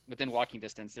Tokyo, within walking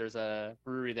distance. There's a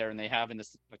brewery there, and they have in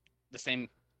this like the same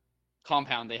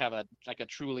compound. They have a like a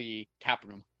Truly tap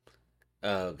room.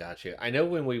 Oh, gotcha. I know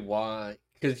when we walk,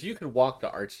 because you can walk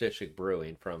to Arts District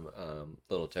Brewing from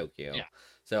Little Tokyo. Yeah,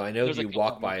 So I know there's a you couple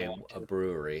walk of them by to walk a to.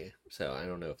 brewery. So I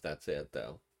don't know if that's it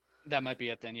though. That might be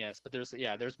it then, yes. But there's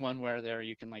one where there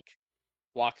you can like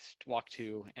walk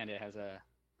to, and it has a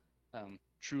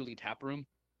Truly tap room.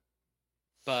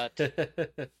 But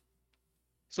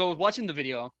so I was watching the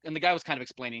video, and the guy was kind of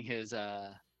explaining his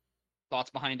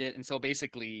thoughts behind it. And so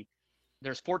basically,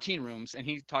 there's 14 rooms, and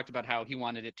he talked about how he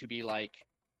wanted it to be like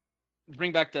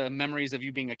bring back the memories of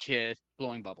you being a kid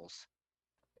blowing bubbles.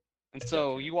 And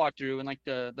so Gotcha. you walk through, and like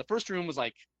the first room was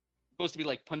like supposed to be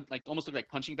like like almost looked like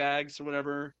punching bags or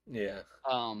whatever. Yeah.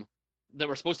 Um, that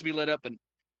were supposed to be lit up, but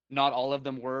not all of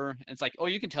them were. And it's like, oh,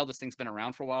 you can tell this thing's been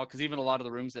around for a while because even a lot of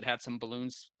the rooms that had some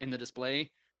balloons in the display,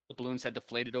 the balloons had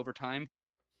deflated over time.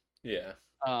 Yeah.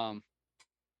 Um,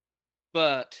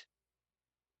 but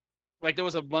like there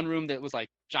was a one room that was like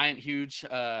giant, huge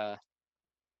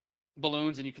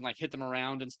balloons, and you can like hit them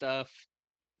around and stuff.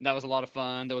 And that was a lot of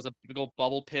fun. There was a big old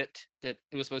bubble pit that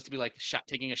it was supposed to be like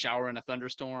taking a shower in a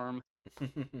thunderstorm.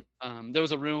 There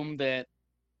was a room that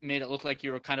made it look like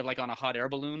you were kind of like on a hot air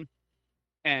balloon,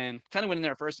 and kind of went in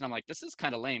there first, and I'm like, this is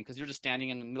kind of lame because you're just standing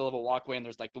in the middle of a walkway, and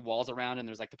there's like the walls around, and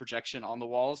there's like the projection on the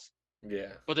walls.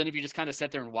 Yeah. But then if you just kind of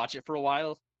sit there and watch it for a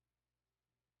while,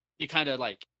 you kind of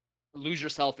like lose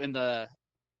yourself in the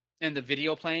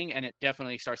video playing, and it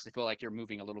definitely starts to feel like you're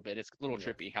moving a little bit. It's a little Yeah.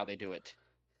 trippy how they do it.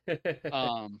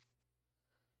 Um,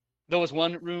 there was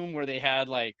one room where they had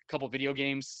like a couple video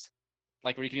games,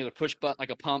 like where you can either push button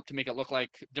like a pump to make it look like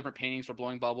different paintings for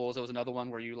blowing bubbles. There was another one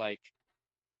where you like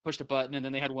pushed a button, and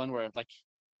then they had one where like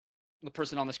the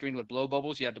person on the screen would blow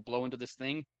bubbles. You had to blow into this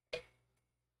thing,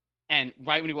 And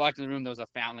right when we walked in the room, there was a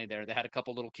family there. They had a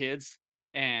couple little kids,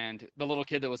 and the little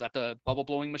kid that was at the bubble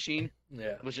blowing machine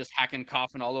Yeah. was just hacking,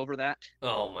 coughing all over that.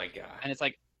 Oh my god. And it's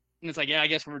like, yeah, I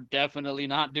guess we're definitely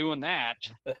not doing that.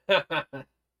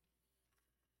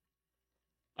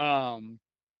 Um,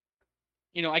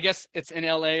 I guess it's in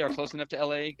LA or close enough to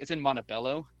LA. It's in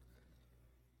Montebello.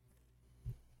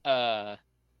 Uh,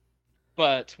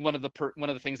 but one of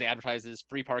the things they advertise is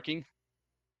free parking.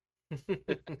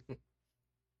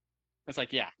 It's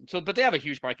like, yeah. So, but they have a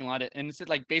huge parking lot, and it's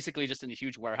like basically just in a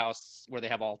huge warehouse where they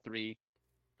have all three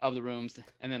of the rooms,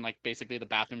 and then like basically the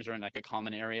bathrooms are in like a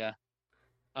common area.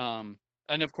 Um,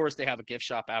 and of course they have a gift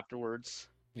shop afterwards.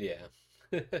 Yeah.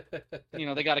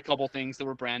 They got a couple things that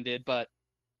were branded, but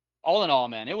all in all,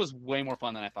 man, it was way more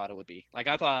fun than I thought it would be. Like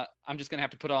I thought I'm just gonna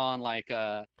have to put on like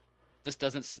this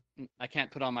doesn't I can't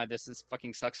put on my this is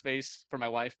fucking sucks face for my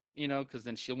wife, because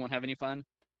then she won't have any fun.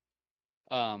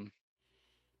 Um,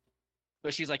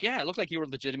 but she's like, yeah, it looked like you were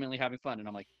legitimately having fun, and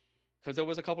I'm like, because there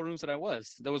was a couple rooms that I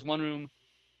was. There was one room.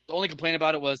 The only complaint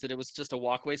about it was that it was just a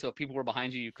walkway, so if people were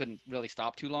behind you, you couldn't really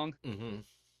stop too long. Hmm.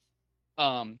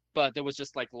 But there was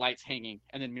just like lights hanging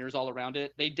and then mirrors all around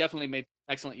it. They definitely made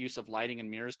excellent use of lighting and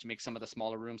mirrors to make some of the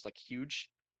smaller rooms like huge.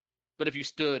 But if you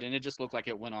stood and it just looked like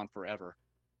it went on forever,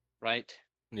 right?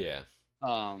 Yeah.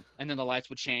 And then the lights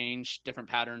would change, different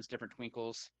patterns, different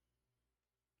twinkles.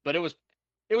 But it was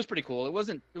pretty cool. It was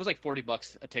like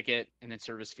 $40 a ticket and then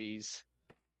service fees.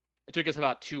 It took us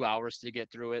about 2 hours to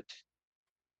get through it.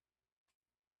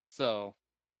 So,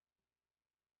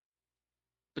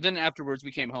 but then afterwards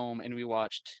we came home and we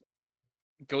watched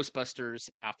Ghostbusters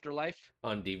Afterlife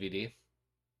On DVD.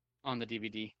 on the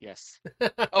DVD. Yes.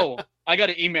 Oh, I got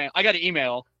an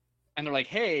email. And they're like,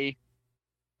 "Hey,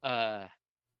 uh,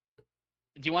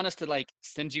 do you want us to like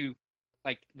send you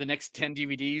like the next 10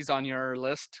 DVDs on your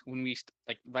list when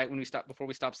like right when we stop before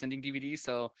we stop sending DVDs,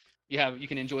 so you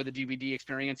can enjoy the DVD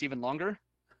experience even longer?"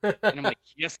 And I'm like,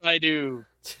 "Yes, I do.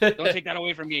 Don't take that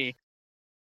away from me."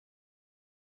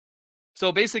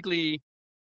 So basically,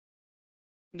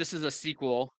 this is a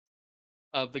sequel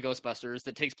of the Ghostbusters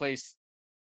that takes place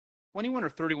 21 or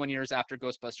 31 years after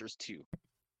Ghostbusters 2,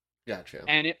 Gotcha.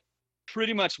 and it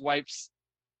pretty much wipes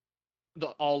the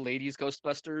all ladies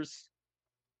Ghostbusters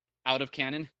out of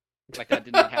canon. Like that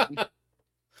did not happen.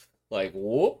 Like,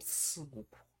 whoops.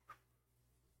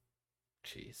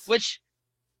 Jeez. Which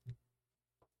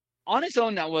on its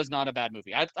own, that was not a bad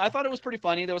movie. I thought it was pretty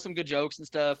funny. There was some good jokes and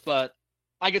stuff, but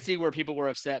I could see where people were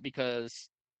upset because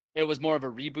it was more of a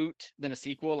reboot than a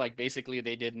sequel. Like basically,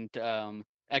 they didn't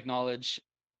acknowledge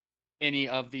any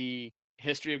of the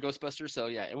history of Ghostbusters. So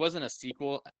yeah, it wasn't a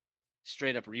sequel,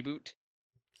 straight up reboot.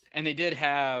 And they did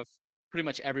have pretty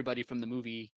much everybody from the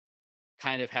movie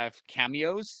kind of have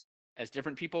cameos as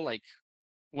different people. Like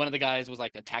one of the guys was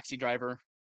like a taxi driver.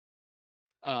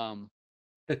 Um,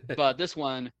 but this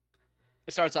one,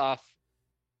 it starts off,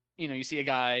 you see a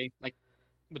guy like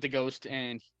with the ghost,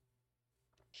 and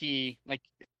he like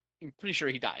I'm pretty sure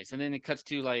he dies, and then it cuts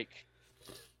to like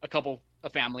a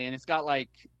family, and it's got like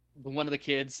one of the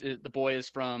kids, the boy is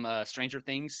from Stranger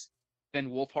Things,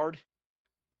 Ben Wolfhard.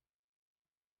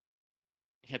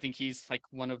 I think he's like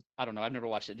one of I don't know. I've never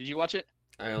watched it. Did you watch it?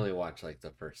 I only watched like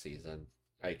the first season.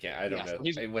 I can't. I don't Yeah, so know.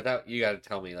 he's Without you, got to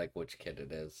tell me like which kid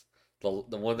it is. The one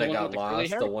the that one with got the curly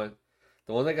lost. hair.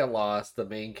 The one that got lost. The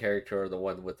main character, or the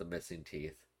one with the missing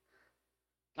teeth.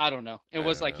 I don't know. It I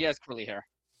was don't like he know. has curly hair,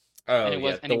 Oh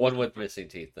yeah, and the he was one with different. missing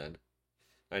teeth. Then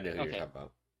I know who you're Okay, talking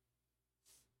about.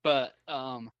 but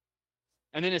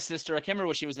and then his sister. I can't remember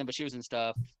what she was in, but she was in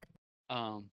stuff.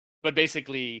 Um, but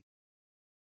basically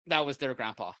that was their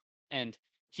grandpa, and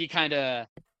he kind of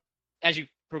as you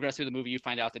progress through the movie, you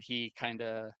find out that he kind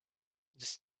of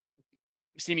just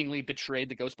seemingly betrayed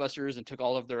the Ghostbusters and took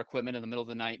all of their equipment in the middle of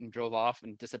the night and drove off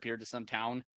and disappeared to some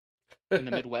town in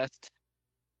the Midwest.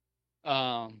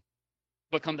 Um,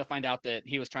 but come to find out that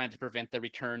he was trying to prevent the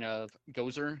return of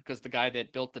Gozer because the guy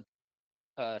that built the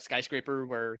skyscraper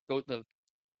where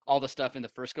all the stuff in the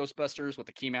first Ghostbusters with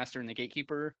the Keymaster and the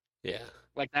Gatekeeper, Yeah.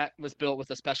 like that was built with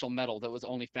a special metal that was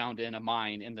only found in a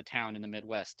mine in the town in the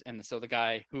Midwest. And so the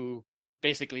guy who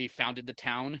basically founded the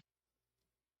town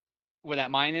where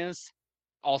that mine is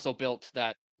also built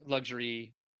that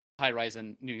luxury high rise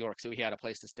in New York. So he had a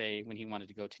place to stay when he wanted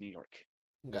to go to New York.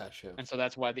 Gotcha. And so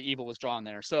that's why the evil was drawn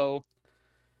there. So,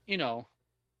 you know,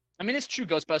 I mean, it's true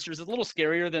Ghostbusters. It's a little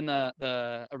scarier than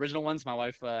the original ones. My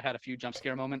wife had a few jump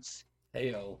scare moments.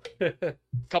 Heyo.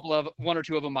 One or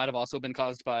two of them might have also been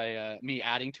caused by me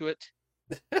adding to it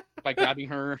by grabbing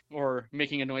her or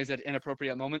making a noise at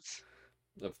inappropriate moments.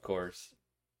 Of course.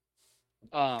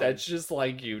 Um, That's just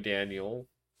like you, Daniel.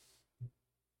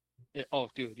 Oh,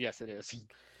 dude, yes, it is.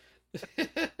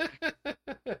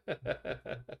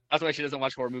 That's why she doesn't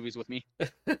watch horror movies with me.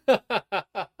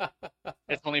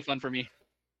 It's only fun for me.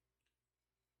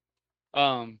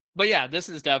 But yeah, this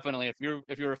is definitely if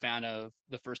you're a fan of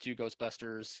the first two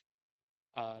Ghostbusters,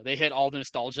 they hit all the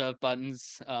nostalgia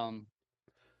buttons.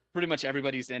 Pretty much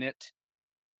everybody's in it,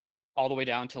 all the way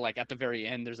down to like at the very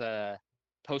end. There's a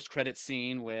post-credit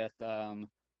scene with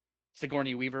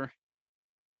Sigourney Weaver.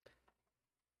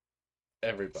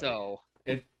 Everybody. So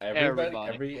Everybody,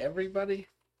 everybody, everybody,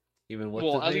 even what's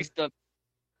well, his at name? least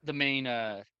the main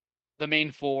the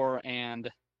main four and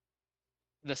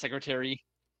the secretary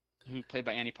who played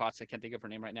by Annie Potts. I can't think of her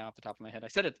name right now off the top of my head. I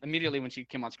said it immediately when she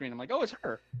came on screen. I'm like, oh, it's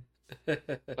her, but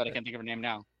I can't think of her name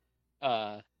now.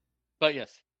 Uh, but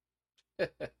yes,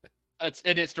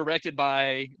 it's directed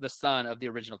by the son of the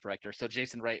original director, so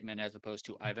Jason Reitman as opposed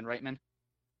to Ivan Reitman.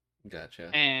 Gotcha.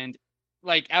 And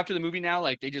like after the movie now,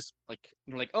 like they just like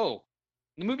they're like, oh,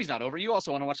 the movie's not over. You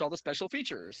also want to watch all the special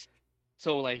features.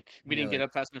 So like we You're didn't get like,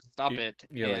 up fast enough to stop it,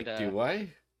 you're and like, do I?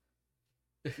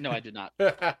 no, I did not.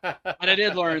 But I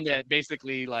did learn that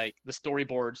basically like the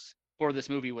storyboards for this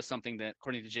movie was something that,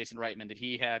 according to Jason Reitman, that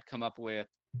he had come up with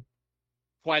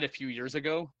quite a few years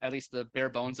ago. At least the bare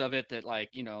bones of it. That like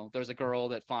there's a girl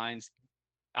that finds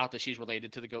out that she's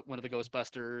related to one of the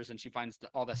Ghostbusters, and she finds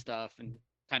all that stuff and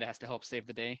kind of has to help save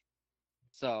the day.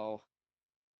 So,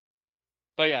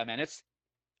 but yeah, man, it's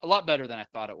a lot better than I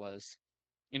thought it was.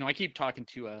 I keep talking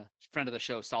to a friend of the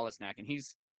show, Solid Snack, and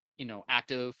he's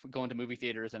active going to movie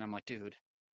theaters, and I'm like, dude,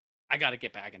 I got to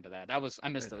get back into that. I miss I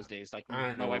know. those days. Like when I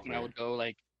my know, wife and I man. would go,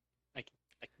 like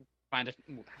find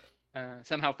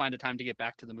somehow find a time to get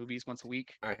back to the movies once a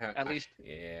week, at least.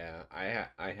 Yeah,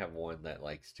 I have one that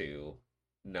likes to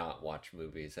not watch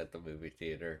movies at the movie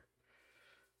theater.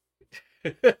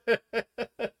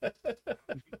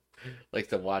 Like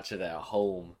to watch it at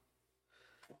home.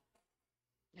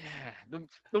 Yeah.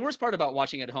 The worst part about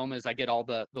watching at home is I get all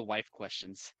the wife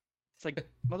questions. It's like,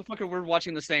 motherfucker, we're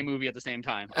watching the same movie at the same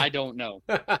time. I don't know.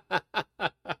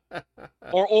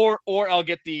 Or I'll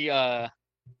get the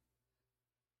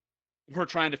her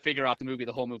trying to figure out the movie,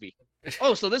 the whole movie.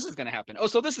 Oh, so this is gonna happen. Oh,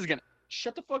 so this is gonna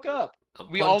shut the fuck up. I'll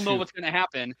We all punch know you. what's gonna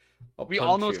happen. I'll We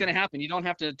all know punch what's you. gonna happen. You don't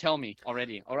have to tell me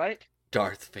already. All right?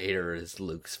 Darth Vader is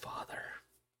Luke's father.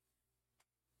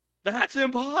 That's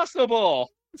impossible.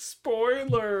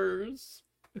 Spoilers.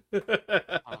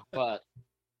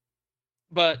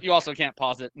 But you also can't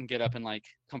pause it and get up and like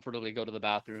comfortably go to the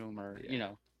bathroom or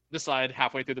Yeah. decide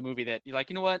halfway through the movie that you're like,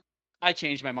 you know what? I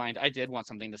changed my mind. I did want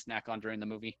something to snack on during the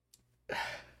movie.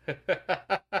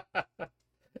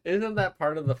 Isn't that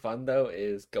part of the fun though?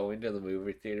 Is going to the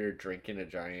movie theater, drinking a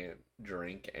giant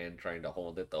drink, and trying to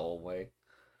hold it the whole way?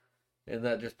 Isn't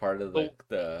that just part of Oh,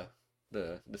 the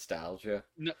nostalgia?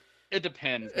 no, it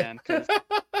depends, man. Because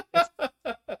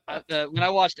when I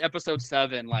watched episode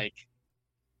 7, like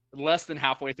less than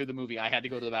halfway through the movie, I had to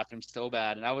go to the bathroom so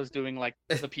bad, and I was doing like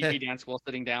the pee pee dance while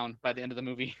sitting down by the end of the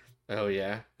movie. Oh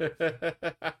yeah.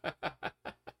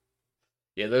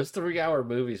 Yeah, those 3 hour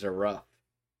movies are rough.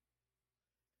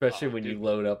 Especially Oh, when you dude,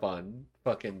 load up on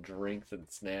fucking drinks and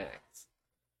snacks.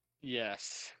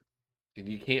 yes. And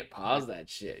you can't Yeah. pause that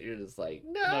shit. You're just like,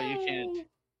 No, you can't. no.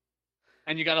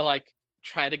 And you gotta like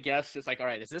try to guess. It's like, all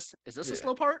right, is this a Yeah.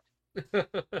 slow part?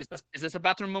 Is this a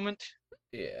bathroom moment?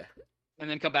 Yeah. And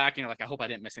then come back and you're like, I hope I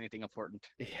didn't miss anything important.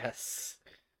 Yes.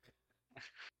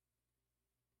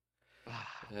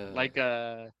 Uh, Like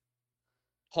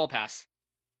hall pass.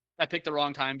 I picked the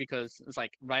wrong time because it's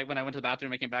like right when I went to the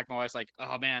bathroom, I came back. My wife's like,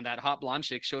 "Oh man, that hot blonde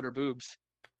chick showed her boobs."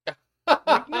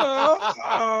 Like,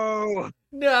 no.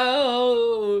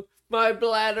 no, my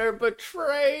bladder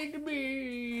betrayed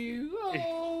me.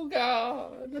 Oh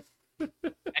God.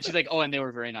 And she's like, "Oh, and they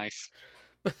were very nice."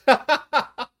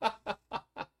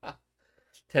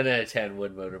 10 out of 10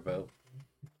 wood motorboat.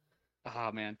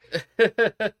 Oh man.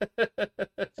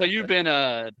 So you've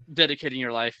been dedicating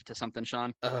your life to something,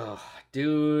 Sean. Oh,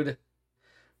 dude,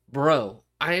 bro,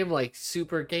 I am like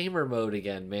super gamer mode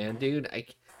again, man, dude.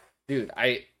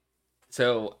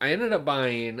 So I ended up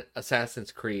buying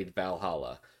Assassin's Creed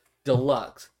Valhalla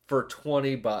Deluxe for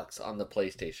 $20 on the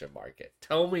PlayStation Market.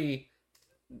 Tell me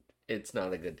it's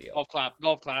not a good deal. Golf clap,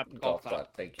 golf clap, golf Golf clap.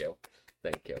 clap. Thank you.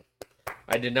 Thank you.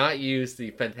 I did not use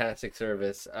the fantastic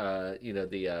service,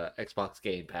 the Xbox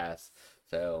Game Pass.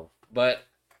 But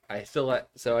I still,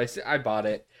 I bought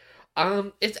it.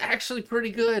 It's actually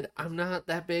pretty good. I'm not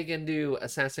that big into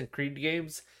Assassin's Creed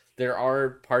games. There are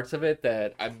parts of it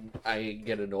that I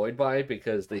get annoyed by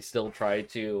because they still try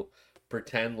to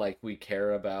pretend like we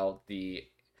care about the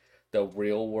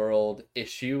real world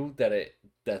issue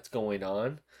that's going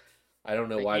on. I don't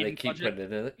know The why they Eden keep Project. putting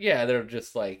it in. Yeah, they're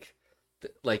just like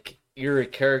you're a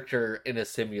character in a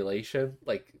simulation,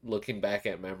 like looking back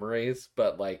at memories,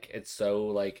 but like it's so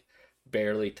like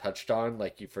barely touched on,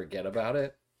 like you forget about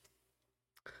it.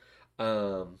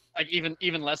 Um, Like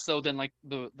even less so than like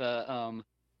the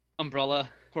Umbrella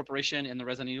Corporation in the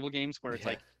Resident Evil games, where it's yeah,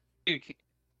 like, dude,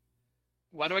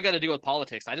 why do I got to deal with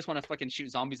politics? I just want to fucking shoot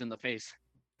zombies in the face.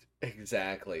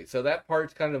 exactly. So that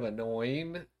part's kind of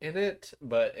annoying in it,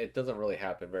 but it doesn't really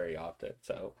happen very often.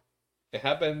 So it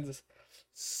happens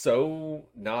so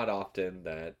not often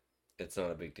that it's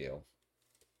not a big deal.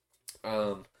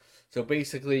 Um, so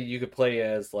basically, you could play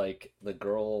as like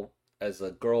as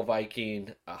a girl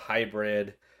Viking, a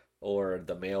hybrid, or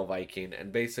the male Viking,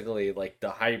 and basically like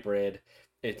the hybrid,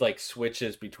 it like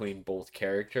switches between both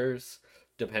characters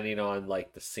depending on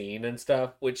like the scene and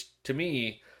stuff, which to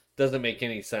me doesn't make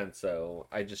any sense. So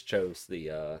I just chose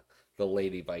the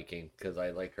lady Viking because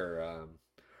I like her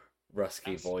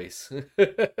rusky Yes. voice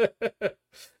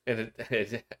and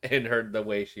her the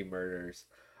way she murders.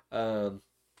 Um,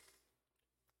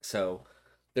 so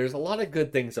there's a lot of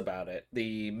good things about it.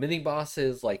 The mini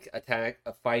bosses like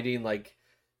fighting like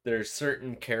there's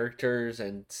certain characters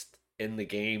and in the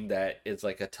game that is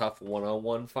like a tough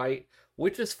one-on-one fight,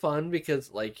 which is fun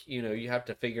because like, you have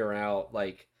to figure out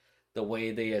like the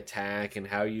way they attack and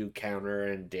how you counter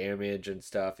and damage and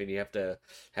stuff, and you have to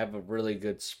have a really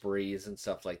good sprees and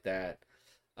stuff like that,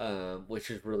 which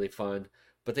is really fun.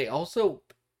 But they also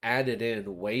added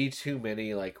in way too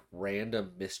many like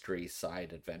random mystery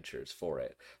side adventures for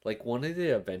it. Like one of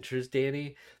the adventures,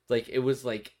 Danny, like it was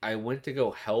like I went to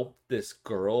go help this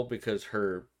girl because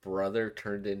her brother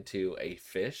turned into a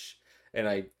fish, and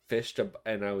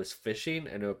and I was fishing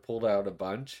and I pulled out a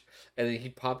bunch, and then he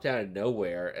popped out of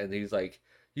nowhere and he's like,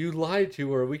 "You lied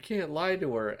to her. We can't lie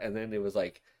to her." And then it was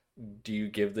like, "Do you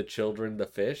give the children the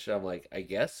fish?" I'm like, "I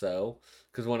guess so."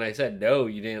 Because when I said no,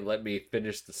 you didn't let me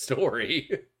finish the story.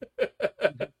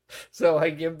 So I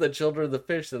give the children the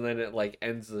fish, and then it like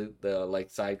ends the like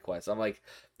side quest. I'm like,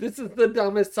 this is the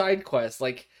dumbest side quest.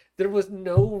 Like there was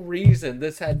no reason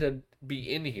this had to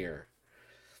be in here.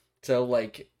 So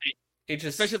like it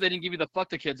Especially just, if they didn't give you the fuck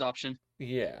the kids option.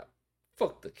 yeah,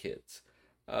 fuck the kids.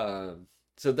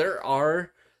 So there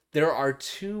are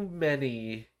too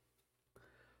many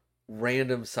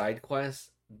random side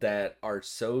quests that are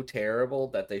so terrible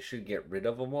that they should get rid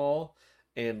of them all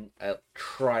and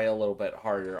try a little bit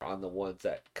harder on the ones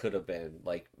that could have been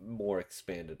like more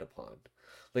expanded upon.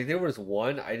 Like there was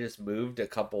one I just moved a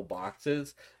couple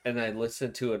boxes and I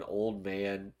listened to an old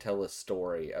man tell a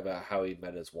story about how he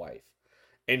met his wife.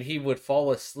 And he would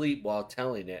fall asleep while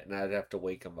telling it and I'd have to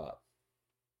wake him up.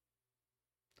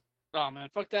 Oh man,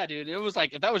 fuck that, dude. It was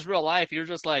like if that was real life, you're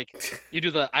just like you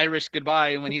do the Irish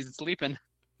goodbye when he's sleeping.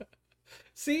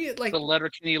 See, The like letter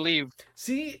can you leave?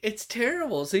 See, it's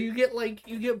terrible. So you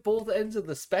get both ends of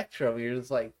the spectrum. You're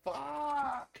just like,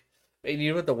 fuck. And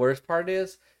you know what the worst part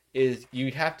is? Is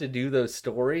you have to do those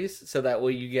stories so that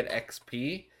way you get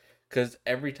XP. Because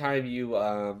every time you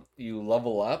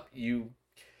level up, you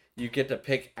get to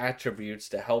pick attributes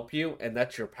to help you, and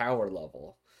that's your power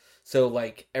level. So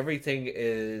like everything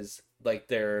is like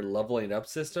their leveling up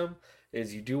system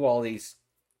is you do all these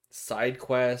side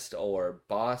quest or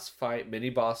mini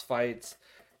boss fights.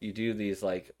 You do these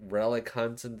like relic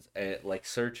hunts and like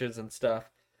searches and stuff,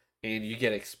 and you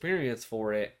get experience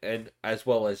for it, and as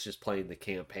well as just playing the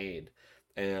campaign.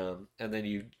 And then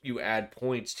you add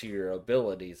points to your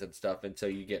abilities and stuff, and so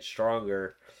you get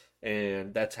stronger,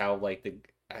 and that's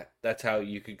how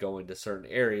you could go into certain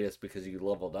areas because you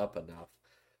leveled up enough.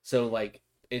 So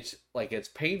it's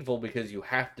painful because you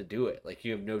have to do it. Like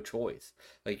you have no choice.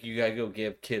 Like you gotta go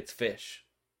give kids fish.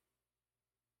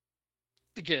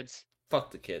 The kids. Fuck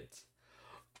the kids.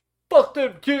 Fuck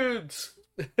them kids.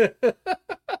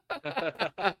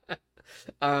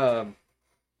 um.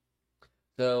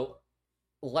 So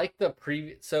like the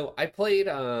previous, so I played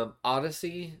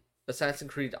Odyssey,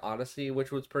 Assassin's Creed Odyssey,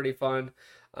 which was pretty fun.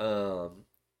 Um,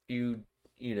 you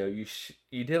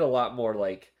you did a lot more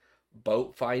like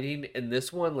boat fighting. In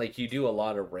this one, like you do a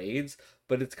lot of raids,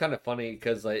 but it's kind of funny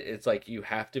because like it's like you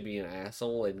have to be an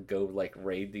asshole and go like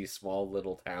raid these small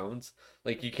little towns.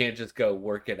 Like you can't just go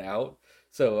work it out.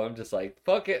 So I'm just like,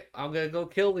 fuck it, I'm gonna go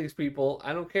kill these people.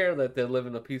 I don't care that they're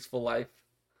living a peaceful life.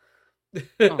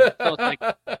 Oh, so it's like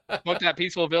fuck that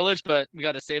peaceful village, but we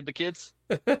got to save the kids.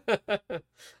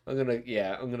 I'm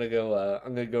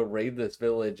gonna go raid this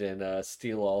village and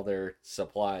steal all their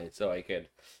supplies so I could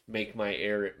make my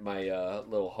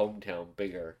little hometown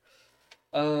bigger.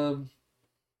 Um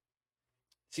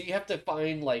So you have to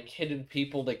find like hidden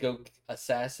people to go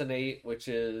assassinate, which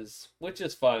is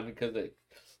fun because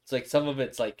it's like some of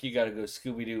it's like you got to go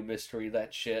Scooby Doo mystery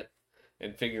that shit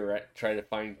and figure out try to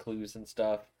find clues and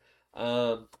stuff.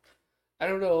 Um, I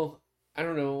don't know. I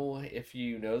don't know if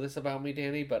you know this about me,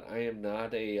 Danny, but I am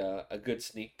not a good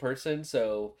sneak person.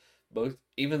 So both,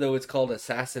 even though it's called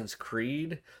Assassin's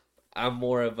Creed, I'm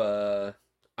more of a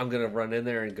I'm gonna run in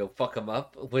there and go fuck them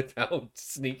up without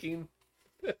sneaking.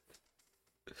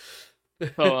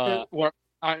 So, or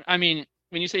I mean,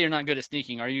 when you say you're not good at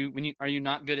sneaking, are you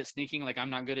not good at sneaking? Like I'm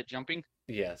not good at jumping.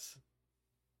 Yes.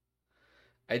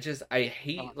 I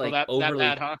hate Oh, like that bad, overly.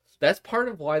 huh? That's part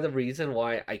of why the reason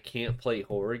why I can't play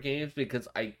horror games because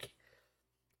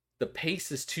the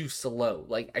pace is too slow.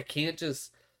 Like I can't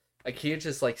just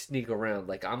like sneak around.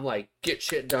 Like I'm like get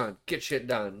shit done, get shit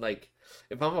done. Like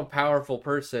if I'm a powerful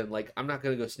person, like I'm not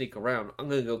gonna go sneak around. I'm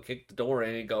gonna go kick the door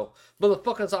in and go,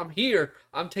 motherfuckers, I'm here.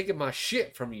 I'm taking my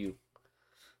shit from you.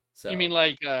 You mean So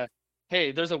like,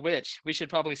 hey, there's a witch. We should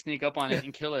probably sneak up on it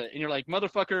and kill it. And you're like,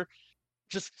 motherfucker,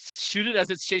 just shoot it as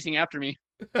it's chasing after me.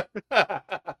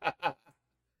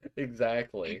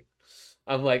 exactly.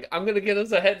 I'm like, I'm gonna get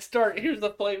us a head start. Here's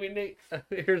the flaming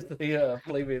here's the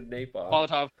flaming napalm.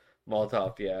 Molotov.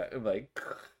 Molotov, yeah. I'm like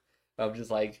I'm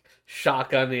just like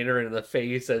shotgunning her in the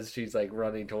face as she's like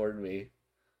running toward me.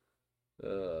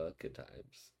 Good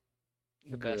times.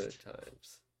 The Good best.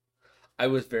 times. I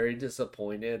was very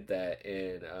disappointed that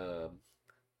in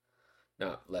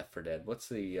not Left 4 Dead. What's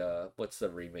the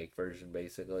remake version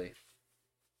basically?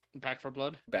 Back for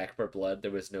Blood. Back for Blood,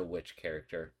 there was no witch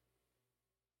character.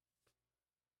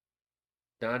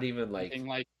 Not even like Anything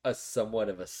like a somewhat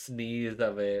of a sneeze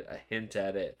of it, a hint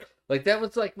at it. Like that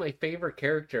was like my favorite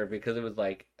character because it was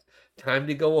like time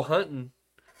to go hunting.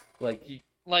 Like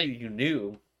like you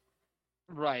knew.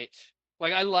 right.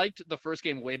 Like I liked the first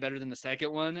game way better than the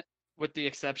second one, with the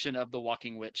exception of the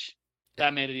Walking Witch.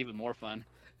 That made it even more fun.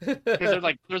 Because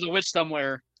there's a witch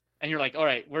somewhere, and you're like, all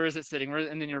right, where is it sitting?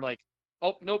 And then you're like,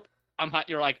 oh nope,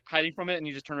 you're like hiding from it, and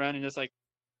you just turn around and just like,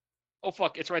 oh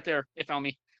fuck, it's right there. It found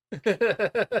me.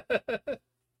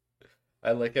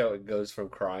 I like how it goes from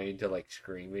crying to like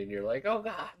screaming. You're like, oh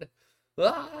god,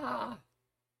 ah,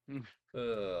 Mm.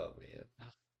 oh man.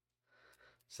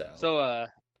 So, So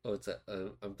what's that?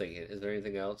 I'm thinking, is there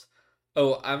anything else?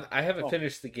 Oh, I haven't oh,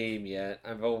 finished the game yet.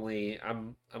 I'm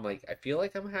like I feel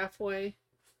like I'm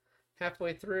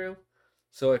halfway through.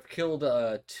 So I've killed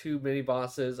two mini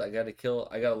bosses. I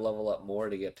gotta level up more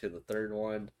to get to the third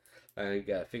one. I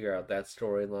gotta figure out that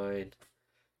storyline.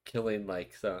 Killing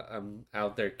like I'm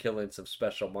out there killing some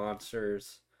special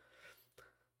monsters.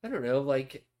 I don't know,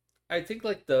 like I think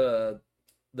like the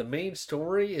main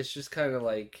story is just kind of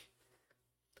like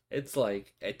it's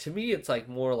like to me it's like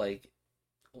more like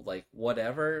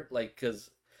whatever like because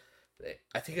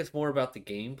I think it's more about the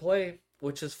gameplay,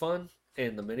 which is fun,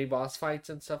 and the mini boss fights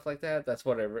and stuff like that. That's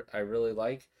what I really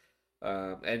like,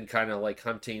 and kind of like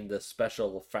hunting the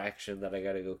special faction that I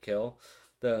gotta go kill.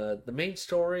 The main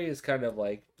story is kind of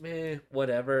like meh,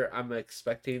 whatever. I'm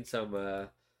expecting some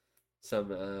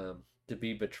to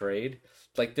be betrayed.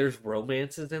 Like there's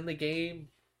romances in the game,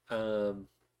 um,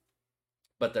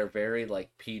 but they're very like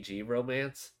PG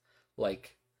romance,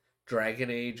 like Dragon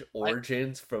Age I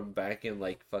Origins from back in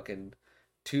like fucking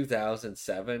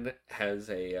 2007 has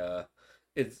a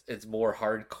it's more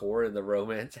hardcore in the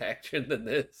romance action than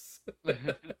this.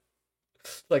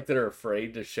 Like they're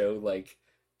afraid to show like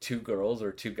two girls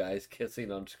or two guys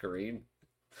kissing on screen.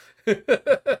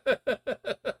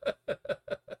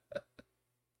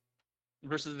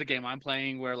 versus the game I'm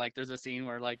playing where like there's a scene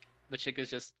where like the chick is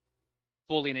just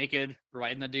fully naked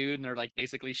riding the dude, and they're like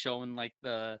basically showing like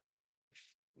the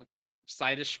like,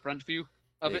 side-ish front view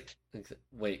of Wait, it.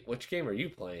 wait, which game are you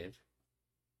playing?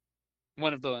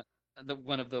 One of the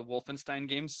one of the Wolfenstein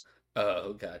games.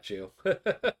 Oh, got you.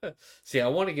 See, I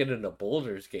want to get into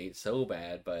Boulder's Gate so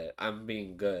bad, but I'm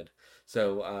being good.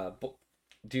 So,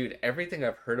 dude, everything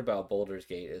I've heard about Boulder's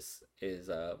Gate is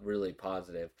really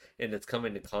positive, and it's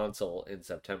coming to console in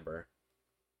September.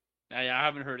 Yeah, I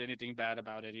haven't heard anything bad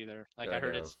about it either. Like I I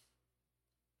heard know. it's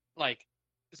like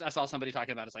I saw somebody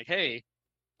talking about it. It's like, hey,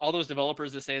 all those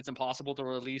developers that say it's impossible to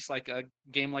release like a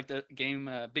game like the game,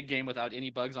 big game without any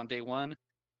bugs on day one.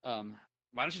 Um,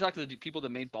 why don't you talk to the people that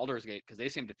made Baldur's Gate because they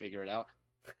seem to figure it out.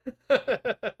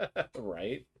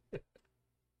 Right?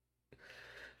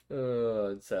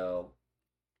 So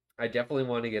I definitely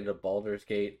want to get into Baldur's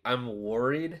Gate. I'm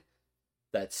worried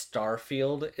that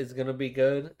Starfield is gonna be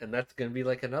good, and that's gonna be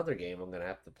like another game I'm gonna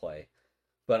have to play.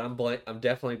 But I'm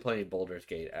definitely playing Baldur's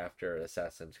Gate after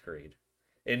Assassin's Creed,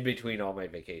 in between all my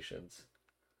vacations.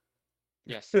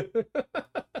 Yes,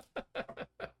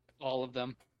 all of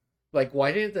them, Like,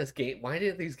 why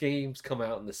didn't these games come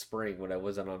out in the spring when I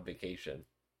wasn't on vacation?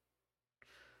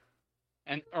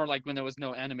 and or like when there was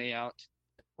no anime out.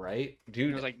 Right?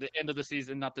 It was Dude, like the end of the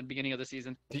season, not the beginning of the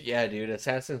season. yeah, dude,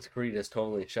 Assassin's Creed has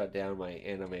totally shut down my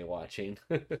anime watching.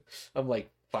 I'm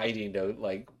like fighting to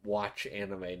like watch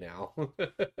anime now.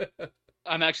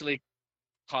 I'm actually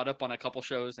caught up on a couple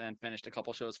shows and finished a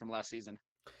couple shows from last season.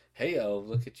 Hey, oh,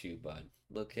 look at you, bud.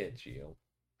 Look at you.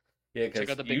 Yeah, Check because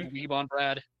out the big weeb on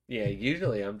Brad. yeah,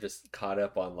 usually I'm just caught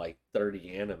up on like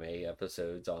 30 anime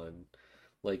episodes on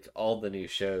like all the new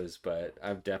shows, but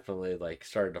I've definitely like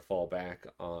started to fall back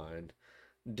on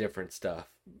different stuff,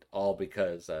 all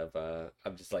because of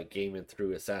I'm just like gaming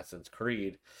through Assassin's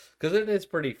Creed because it is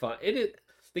pretty fun. It is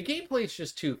the gameplay is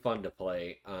just too fun to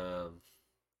play.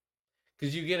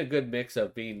 Because you get a good mix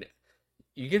of being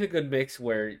you get a good mix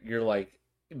where you're like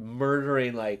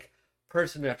murdering like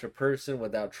person after person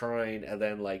without trying, and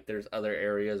then like there's other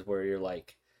areas where you're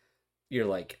like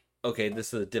okay,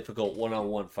 this is a difficult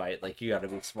one-on-one fight, like you got to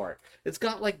be smart. It's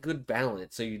got like good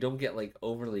balance so you don't get like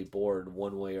overly bored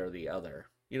one way or the other,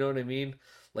 you know what I mean?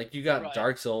 Like you got Right.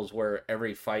 Dark Souls where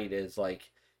every fight is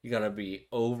like you got to be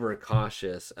over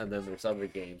cautious, and then there's other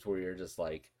games where you're just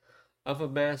like I'm a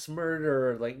mass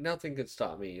murderer, like nothing could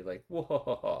stop me, like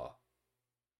whoa.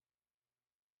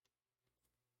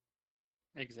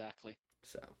 Exactly.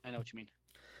 So I know what you mean.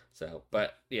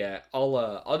 but yeah,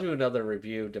 I'll do another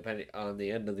review depending on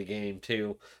the end of the game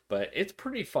too. But it's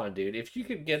pretty fun, dude. If you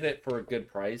could get it for a good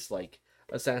price, like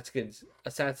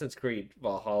Assassin's Creed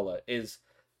Valhalla is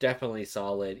definitely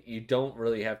solid. You don't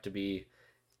really have to be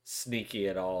sneaky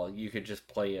at all. You could just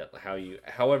play it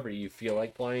however you feel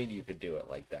like playing, you could do it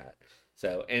like that.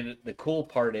 So, and the cool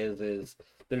part is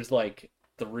there's like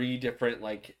three different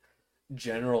like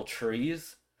general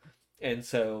trees, and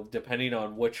so depending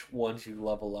on which ones you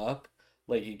level up,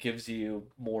 like it gives you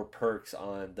more perks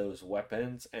on those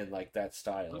weapons and like that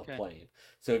style of Okay. playing.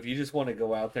 So if you just want to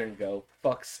go out there and go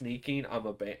fuck sneaking,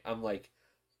 I'm like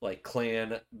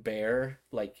clan bear,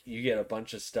 like you get a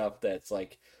bunch of stuff that's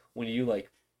when you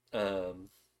um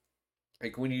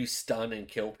like when you stun and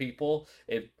kill people,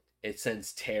 it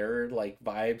sends terror like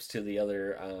vibes to the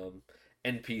other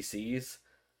NPCs.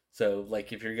 So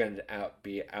like if you're gonna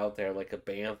be out there like a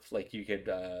Banff, like you could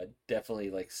definitely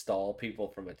like stall people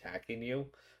from attacking you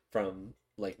from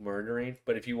like murdering.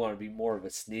 But if you want to be more of a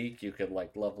sneak, you could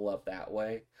like level up that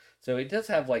way. So it does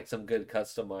have like some good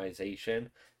customization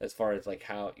as far as like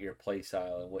how your play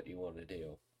style and what you want to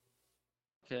do.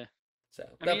 Okay. So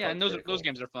I mean, that yeah, and part's those pretty those cool.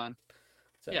 games are fun.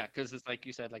 So Yeah, because it's like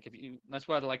you said, like if you that's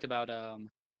what I liked about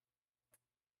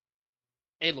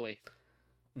Aloy,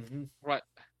 hmm right?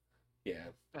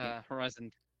 yeah,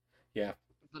 Horizon. yeah.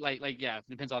 Like yeah, it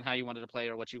depends on how you wanted to play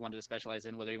or what you wanted to specialize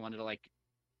in. Whether you wanted to like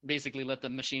basically let the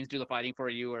machines do the fighting for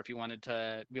you, or if you wanted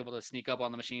to be able to sneak up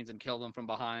on the machines and kill them from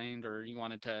behind, or you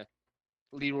wanted to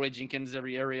Leroy Jenkins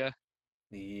every area.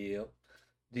 Yep.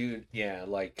 Dude, yeah,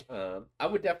 I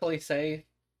would definitely say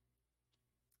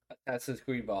Assassin's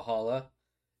Creed Valhalla.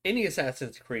 Any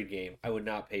Assassin's Creed game, I would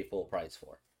not pay full price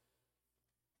for.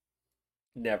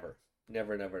 Never.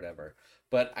 Never, never, never.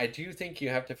 But I do think you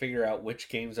have to figure out which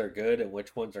games are good and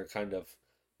which ones are kind of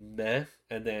meh,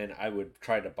 and then I would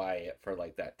try to buy it for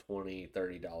like that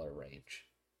 $20-$30 range.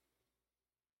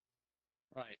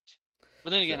 Right. But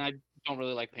then again, So I don't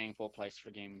really like paying full price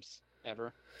for games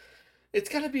ever. it's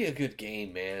gotta be a good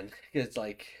game, man. Because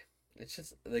it's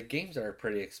just the games are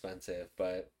pretty expensive,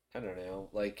 but I don't know.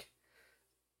 Like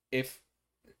if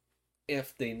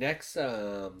the next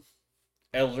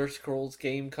Elder Scrolls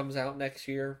game comes out next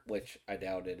year, which I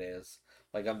doubt it is,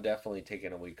 like I'm definitely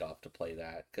taking a week off to play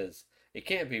that because it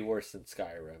can't be worse than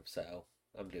Skyrim, so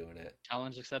I'm doing it.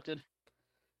 Challenge accepted.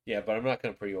 Yeah, but I'm not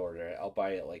gonna pre-order it. I'll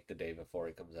buy it like the day before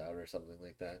it comes out or something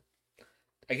like that.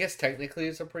 I guess technically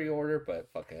it's a pre-order, but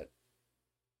fuck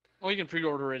Or you can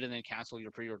pre-order it and then cancel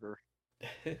your pre-order,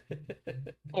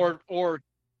 it. or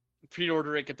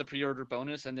pre-order it, get the pre-order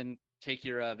bonus, and then take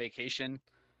your vacation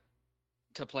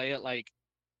to play it like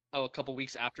a couple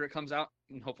weeks after it comes out,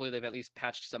 and hopefully they've at least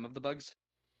patched some of the bugs.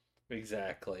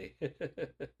 Exactly.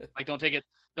 Like don't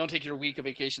take your week of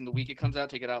vacation the week it comes out.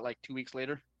 Take it out like 2 weeks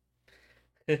later,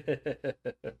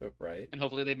 Right. and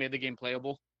hopefully they made the game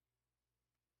playable.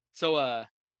 So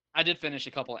I did finish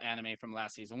a couple of anime from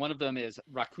last season. One of them is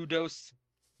Rakudos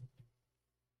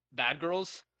Bad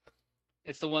Girls.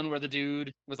 It's the one where the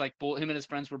dude was like him and his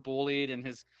friends were bullied, and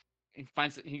he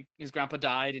finds that his grandpa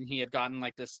died, and he had gotten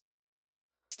like this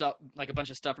stuff, like a bunch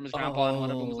of stuff from his grandpa, and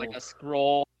one of them was like Oh, a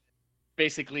scroll,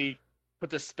 basically put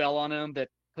this spell on him that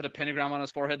put a pentagram on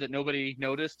his forehead that nobody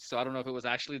noticed. So I don't know if it was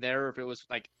actually there or if it was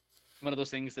like one of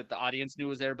those things that the audience knew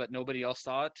was there, but nobody else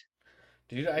saw it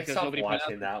Dude, I because stopped nobody pointed out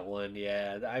watching that one.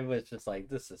 Yeah, I was just like,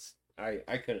 this is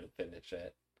I couldn't finish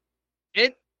it.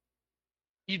 it.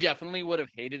 You definitely would have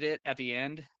hated it at the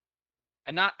end,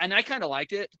 and I kind of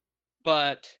liked it,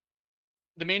 but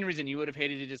the main reason you would have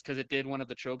hated it is because it did one of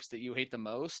the tropes that you hate the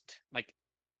most, like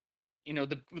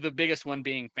the biggest one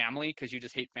being family, because you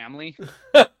just hate family.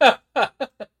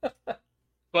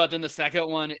 But then the second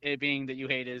one, it being that you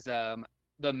hate, is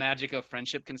the magic of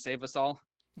friendship can save us all.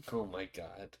 Oh my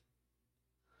god.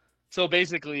 So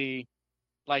basically,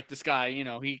 like this guy,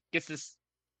 he gets this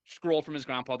scroll from his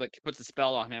grandpa that puts a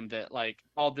spell on him that like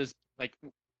all this like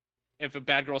if a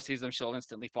bad girl sees him, she'll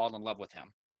instantly fall in love with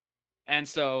him. And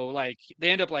so like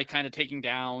they end up like kind of taking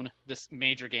down this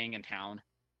major gang in town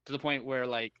to the point where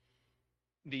like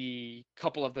the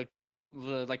couple of the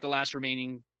like the last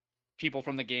remaining people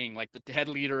from the gang, like the head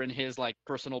leader and his like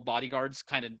personal bodyguards,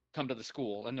 kind of come to the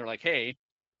school and they're like, "Hey,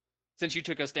 since you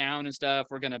took us down and stuff,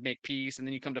 we're gonna make peace." And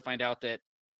then you come to find out that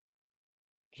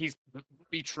he's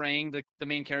betraying the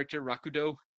main character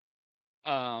Rakudo,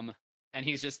 um, and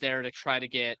he's just there to try to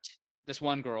get this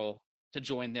one girl to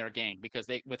join their gang because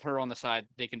they, with her on the side,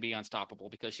 they can be unstoppable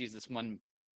because she's this one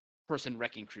person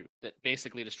wrecking crew that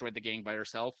basically destroyed the gang by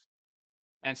herself.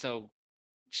 And so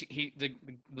the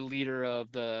leader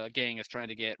of the gang is trying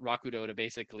to get Rakudo to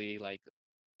basically like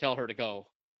tell her to go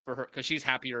for her because she's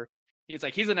happier. He's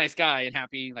like he's a nice guy and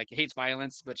happy, like hates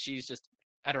violence, but she's just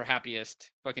at her happiest,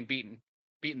 fucking beating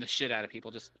the shit out of people.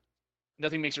 Just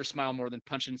nothing makes her smile more than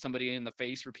punching somebody in the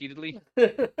face repeatedly.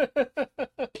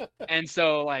 And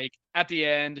so like at the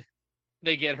end,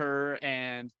 they get her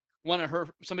and one of her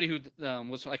somebody who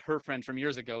was like her friend from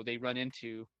years ago. They run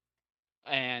into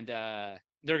and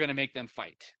they're gonna make them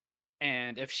fight.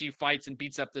 And if she fights and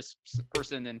beats up this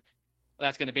person, then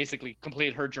that's going to basically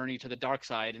complete her journey to the dark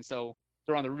side. And so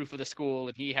they're on the roof of the school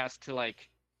and he has to like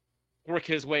work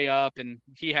his way up and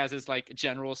he has his like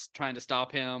generals trying to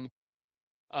stop him.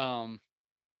 um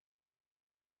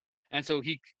and so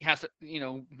he has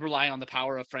to rely on the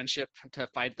power of friendship to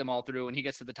fight them all through, and he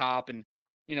gets to the top and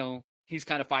he's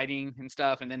kind of fighting and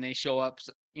stuff, and then they show up,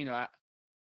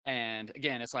 and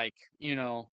again it's like,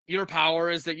 your power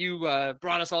is that you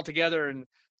brought us all together and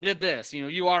did this,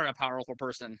 you are a powerful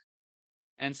person.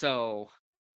 And so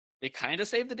they kind of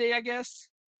saved the day, I guess.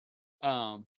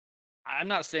 Um, I'm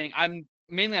not saying I'm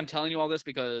telling you all this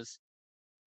because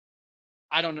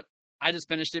I don't I just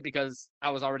finished it because I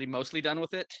was already mostly done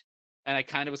with it and I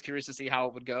kind of was curious to see how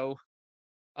it would go.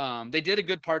 They did a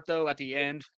good part though at the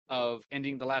end of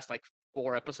ending the last like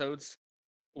 4 episodes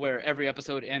where every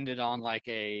episode ended on like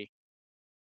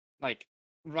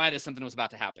right as something was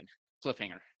about to happen.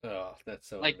 Cliffhanger. Oh, that's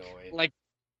so Like annoying. like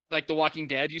like The Walking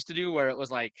Dead used to do, where it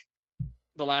was like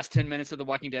the last 10 minutes of The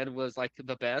Walking Dead was like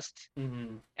the best,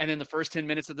 Mm-hmm. and then the first 10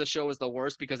 minutes of the show was the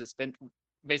worst because it spent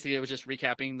basically, it was just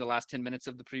recapping the last 10 minutes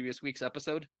of the previous week's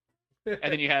episode, and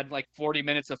then you had like 40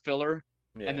 minutes of filler,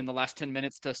 and Yeah. then the last 10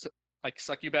 minutes to like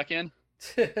suck you back in.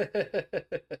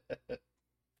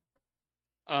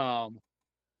 um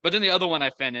but then the other one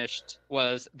I finished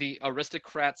was The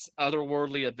Aristocrats'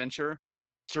 Otherworldly Adventure,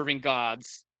 Serving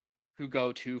Gods Who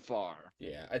Go Too Far.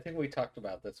 Yeah, I think we talked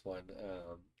about this one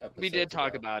We did episodes talk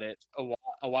ago. about it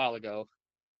a while ago.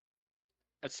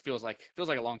 It feels like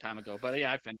a long time ago, but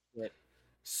yeah, I finished it.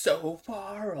 So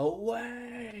far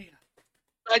away.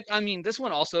 I mean, this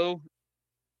one also,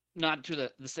 not to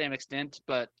the same extent,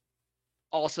 but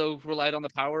also relied on the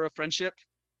power of friendship,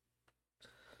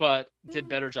 but did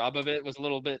better job of it. Was a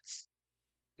little bit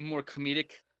more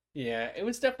comedic. Yeah, it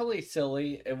was definitely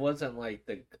silly. It wasn't like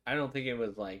the I don't think it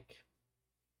was like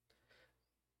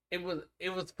it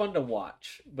was fun to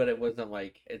watch, but it wasn't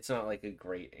like it's not like a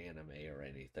great anime or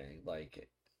anything.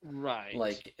 Right.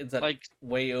 Like it's a Like,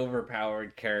 way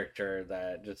overpowered character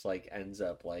that just like ends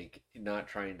up like not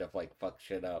trying to like fuck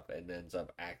shit up and ends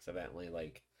up accidentally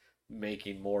like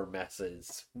making more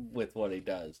messes with what he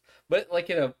does. But like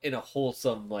in a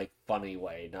wholesome like funny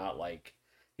way, not like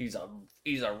he's a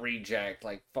he's a reject,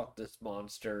 like fuck this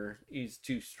monster. He's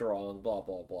too strong, blah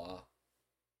blah blah.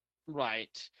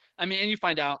 right. I mean, and you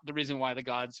find out the reason why the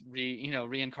gods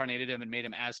reincarnated him and made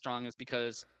him as strong is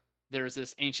because there's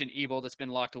this ancient evil that's been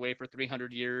locked away for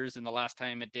 300 years, and the last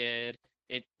time it did,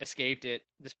 it escaped. It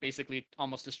just basically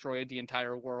almost destroyed the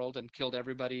entire world and killed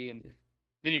everybody. And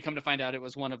then you come to find out it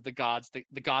was one of the gods,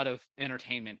 the god of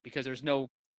entertainment, because there's no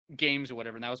games or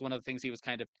whatever. And that was one of the things he was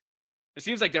kind of. It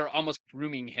seems like they're almost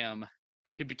grooming him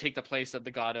to take the place of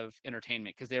the god of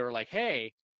entertainment, because they were like,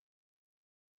 "Hey,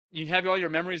 you have all your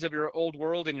memories of your old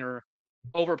world and your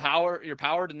you're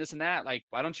powered and this and that. Like,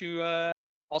 why don't you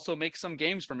also make some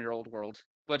games from your old world?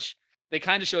 Which they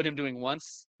kind of showed him doing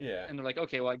once, Yeah. and they're like,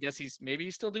 okay, well, I guess he's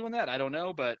still doing that. I don't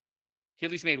know, but he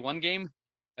at least made one game,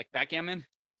 like backgammon.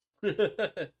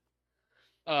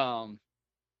 Um,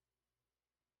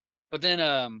 but then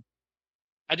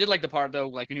I did like the part though,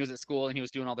 like when he was at school and he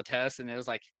was doing all the tests, and it was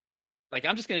like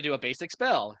I'm just gonna do a basic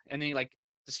spell, and then he like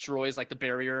destroys like the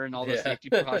barrier and all the Yeah. safety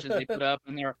precautions they put up,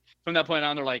 and they're from that point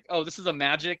on they're like, oh, this is a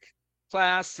magic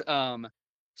class.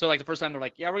 So like the first time they're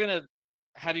like, yeah, we're gonna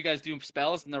have you guys do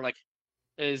spells, and they're like,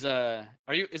 is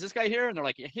this guy here? And they're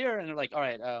like, yeah, here, and they're like, all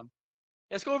right,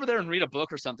 let's go over there and read a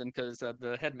book or something because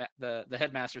the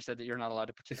headmaster said that you're not allowed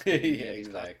to participate in any Yeah, of these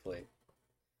classes. exactly.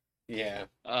 Yeah.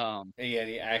 Um, And yet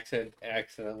he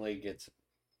accidentally gets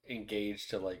engaged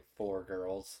to like 4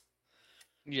 girls.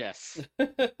 yes.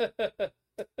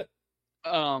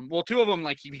 Well, two of them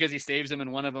like because he saves them,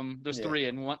 and one of them there's Yeah. three,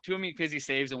 and two of them because he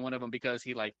saves, and one of them because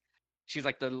he like she's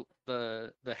like the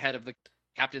head of the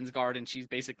captain's guard, and she's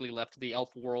basically left the elf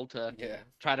world to Yeah.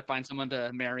 try to find someone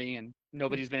to marry, and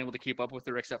nobody's been able to keep up with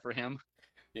her except for him.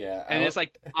 Yeah. And it's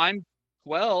like I'm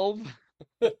 12.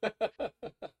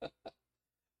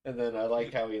 And then I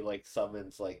like how he like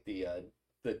summons like the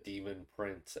demon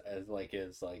prince as like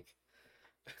his like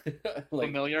like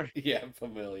Familiar. yeah,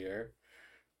 familiar.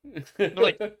 They're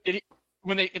like, did he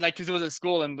when they like because it was at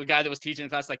school, and the guy that was teaching the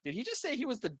class like, did he just say he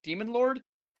was the demon lord?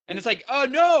 And it's like, oh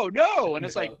no, no. And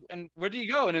it's like, No. and where did he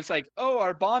go? And it's like, oh,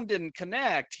 our bond didn't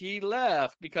connect. He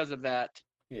left because of that.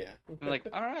 Yeah. And I'm like,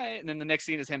 all right. And then the next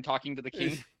scene is him talking to the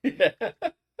king. Yeah.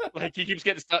 Like he keeps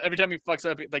getting stuff every time he fucks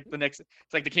up. Like the next,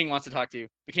 it's like the king wants to talk to you.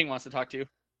 The king wants to talk to you.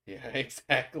 Yeah,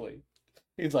 exactly.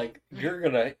 He's like,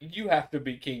 you have to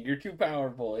be king. You're too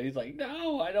powerful. And he's like,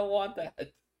 no, I don't want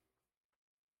that.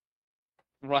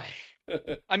 Right.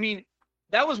 I mean,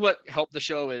 that was what helped the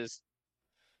show is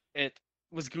it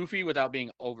was goofy without being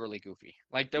overly goofy.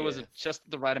 Like there was Yeah. just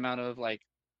the right amount of like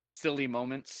silly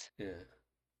moments. Yeah.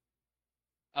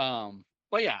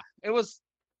 But yeah, it was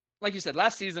like you said,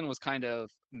 last season was kind of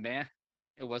meh.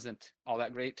 It wasn't all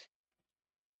that great.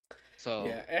 So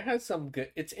Yeah, it has some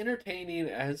good. It's entertaining.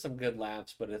 It has some good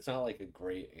laughs, but it's not like a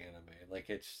great anime. Like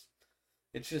it's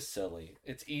just silly.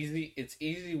 It's easy. It's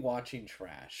easy watching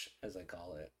trash, as I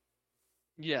call it.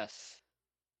 yes,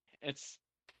 it's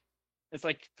it's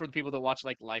like for the people that watch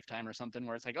like Lifetime or something,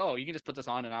 where it's like, oh, you can just put this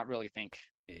on and not really think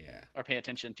Yeah. or pay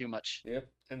attention too much. Yep.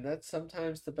 And that's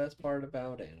sometimes the best part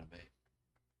about anime.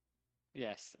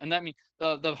 Yes, and that mean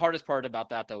the hardest part about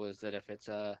that though is that if it's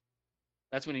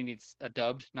that's when he needs a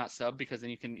dubbed, not sub, because then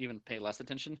you can even pay less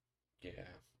attention. Yeah.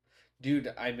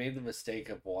 Dude, I made the mistake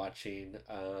of watching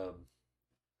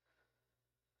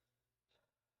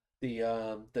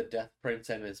the Death Prince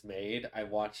and His Maid. I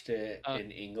watched it Uh,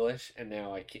 in English, and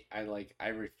now I can't,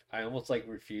 I almost like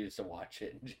refuse to watch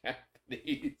it in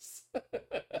Japanese.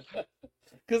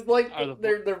 Because like are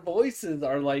the their voices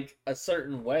are like a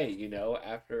certain way, you know,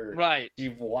 after right?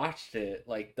 you've watched it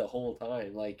like the whole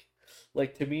time. Like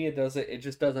to me it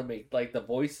just doesn't make like the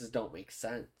voices don't make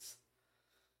sense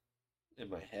in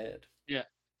my head. Yeah,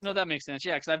 no, that makes sense.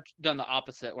 Yeah, because I've done the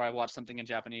opposite where I watch something in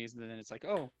Japanese and then it's like,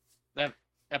 oh, that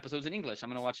episode's in English. I'm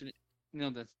gonna watch it.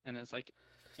 This, and it's like,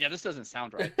 yeah, this doesn't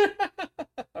sound right.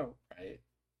 Right.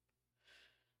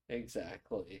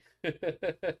 Exactly.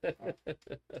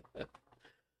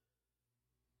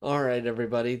 All right,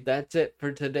 everybody. That's it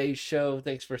for today's show.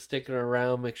 Thanks for sticking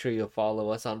around. Make sure you follow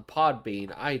us on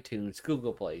Podbean, iTunes,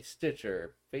 Google Play,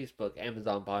 Stitcher, Facebook,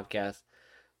 Amazon Podcast,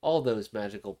 all those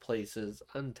magical places.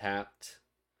 Untapped.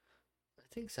 I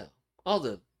think so. All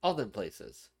them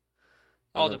places.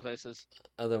 All the places.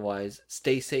 Otherwise,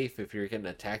 stay safe if you're getting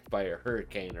attacked by a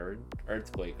hurricane or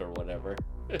earthquake or whatever.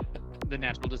 The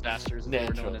natural disasters, as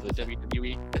Natural known as the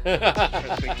WWE.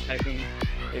 Typhoon.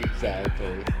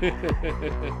 Exactly.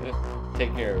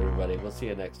 Take care, everybody. We'll see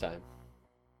you next time.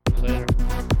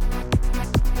 Later.